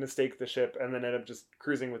to mistake the ship and then end up just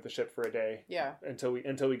cruising with the ship for a day. Yeah. Until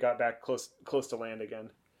we got back close to land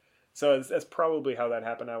again. So that's probably how that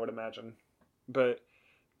happened, I would imagine. But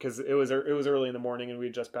because it was early in the morning and we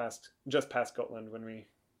had just passed Gotland when we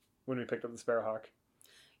picked up the sparrowhawk.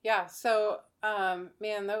 Yeah. So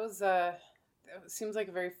man, that was it seems like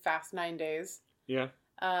a very fast 9 days. Yeah.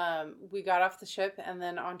 We got off the ship and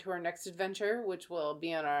then on to our next adventure, which will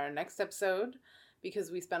be on our next episode,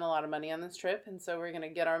 because we spent a lot of money on this trip, and so we're going to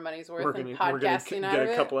get our money's worth in podcasting out of it.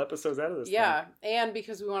 Get a couple episodes out of this. Yeah, and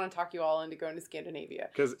because we want to talk you all into going to Scandinavia.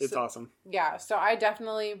 Because it's awesome. Yeah, so I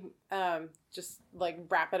definitely, just like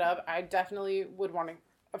wrap it up, I definitely would want to,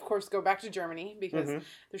 of course, go back to Germany, because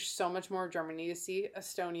there's so much more Germany to see.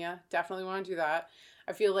 Estonia, definitely want to do that.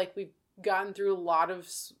 I feel like we've gotten through a lot of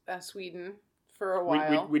Sweden for a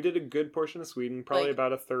while. We did a good portion of Sweden, probably like,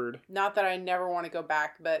 about a third. Not that I never want to go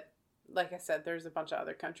back, but like I said, there's a bunch of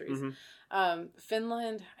other countries.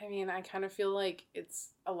 Finland, I mean, I kind of feel like it's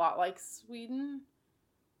a lot like Sweden,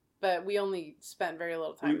 but we only spent very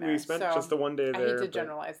little time there. We spent just the one day there. I hate to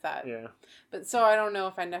generalize that. Yeah. But so I don't know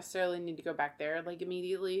if I necessarily need to go back there, like,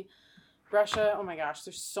 immediately. Russia, oh my gosh,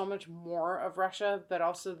 there's so much more of Russia, but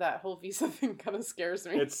also that whole visa thing kind of scares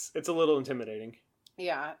me. It's a little intimidating.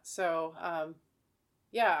 Yeah, so,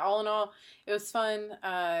 yeah, all in all, it was fun.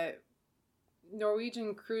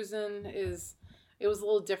 Norwegian cruising it was a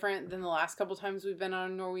little different than the last couple times we've been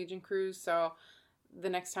on a Norwegian cruise, so the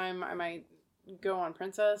next time I might go on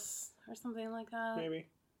Princess or something like that. Maybe.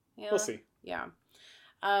 Yeah. We'll see. Yeah.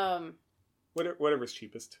 Whatever's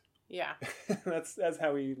cheapest. Yeah. That's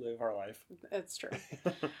how we live our life. It's true.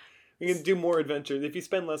 You can do more adventures. If you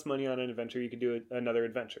spend less money on an adventure, you could do another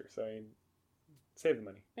adventure. So save the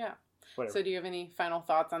money. Yeah. Whatever. So do you have any final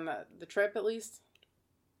thoughts on the trip, at least?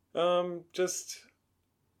 Just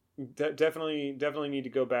definitely need to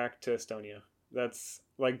go back to Estonia. That's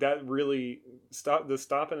like that really the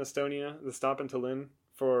stop in Estonia, the stop in Tallinn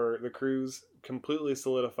for the cruise completely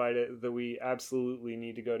solidified it that we absolutely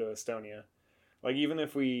need to go to Estonia. Like even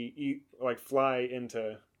if we fly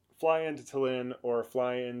into Tallinn or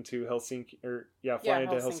fly into Helsinki into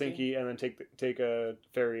Helsinki and then take a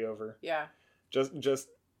ferry over. Yeah. Just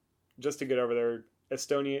to get over there,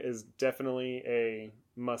 Estonia is definitely a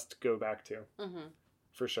must go back to.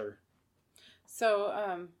 For sure.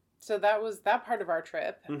 So so that was that part of our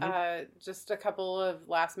trip. Just a couple of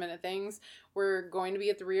last minute things. We're going to be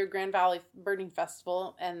at the Rio Grande Valley Birding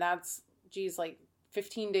Festival, and that's like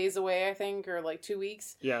 15 days away, I think, or like 2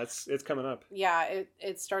 weeks. Yeah, it's coming up. Yeah,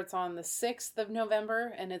 it starts on the 6th of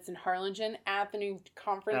November, and it's in Harlingen at the new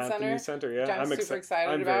conference center. At the new center, yeah. I'm super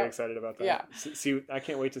excited I'm about. very excited about that. Yeah. See, I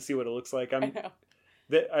can't wait to see what it looks like. I know.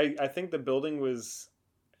 I think the building was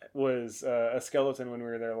a skeleton when we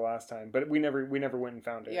were there the last time, but we never went and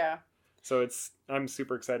found it. Yeah. So I'm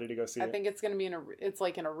super excited to go see it. I think it's going to be in a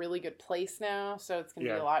really good place now, so it's going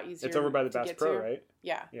to be a lot easier. It's over by the Bass Pro, right?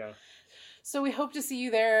 Yeah. Yeah. So we hope to see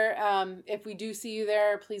you there. If we do see you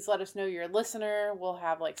there, please let us know you're a listener. We'll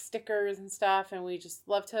have like stickers and stuff, and we just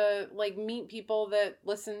love to like meet people that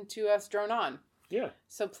listen to us drone on. Yeah.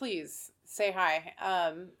 So please say hi.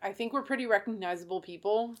 I think we're pretty recognizable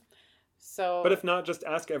people. So, but if not, just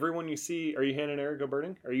ask everyone you see. Are you Hannah and Eric Go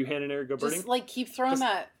Birding? Are you Hannah and Eric Go Birding? Just like keep throwing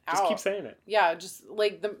that out. Just keep saying it. Yeah, just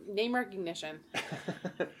like the name recognition.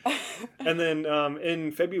 And then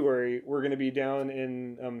in February, we're going to be down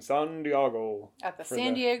in San Diego at the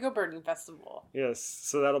San Diego Birding Festival. Yes,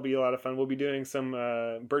 so that'll be a lot of fun. We'll be doing some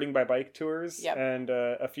birding by bike tours and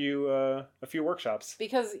a few workshops.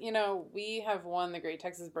 Because we have won the Great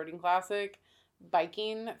Texas Birding Classic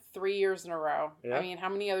biking 3 years in a row. Yeah. I mean, how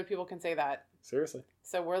many other people can say that? Seriously.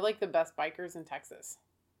 So we're like the best bikers in Texas.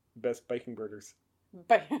 Best biking birders.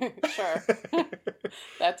 Sure.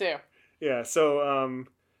 That too. Yeah, so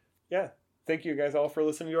thank you guys all for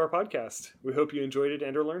listening to our podcast. We hope you enjoyed it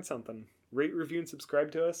and or learned something. Rate, review, and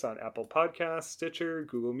subscribe to us on Apple Podcasts, Stitcher,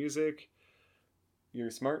 Google Music, your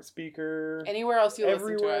smart speaker. Anywhere else you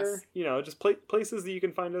listen to us. Just places that you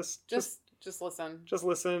can find us. Just listen. Just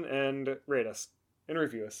listen and rate us and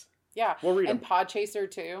review us. Yeah. We'll read them. And Podchaser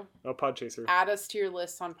too. Oh, Podchaser. Add us to your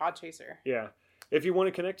list on Podchaser. Yeah. If you want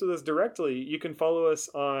to connect with us directly, you can follow us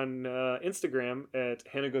on Instagram at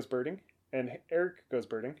Hannah Goes Birding and Eric Goes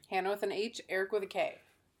Birding. Hannah with an H, Eric with a K.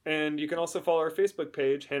 And you can also follow our Facebook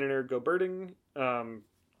page, Hannah and Eric Go Birding.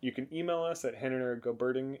 You can email us at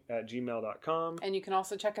hannahnericgobirding@gmail.com. And you can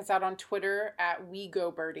also check us out on Twitter at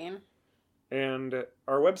WeGoBirding. And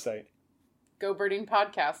our website.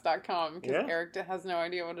 GoBirdingPodcast.com, because Eric has no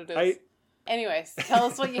idea what it is. Anyways, tell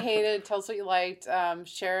us what you hated, tell us what you liked,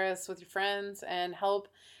 share us with your friends, and help.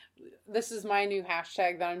 This is my new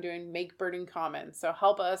hashtag that I'm doing, Make Birding Common. So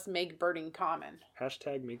help us make birding common.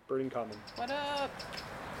 Hashtag Make Birding Common. What up?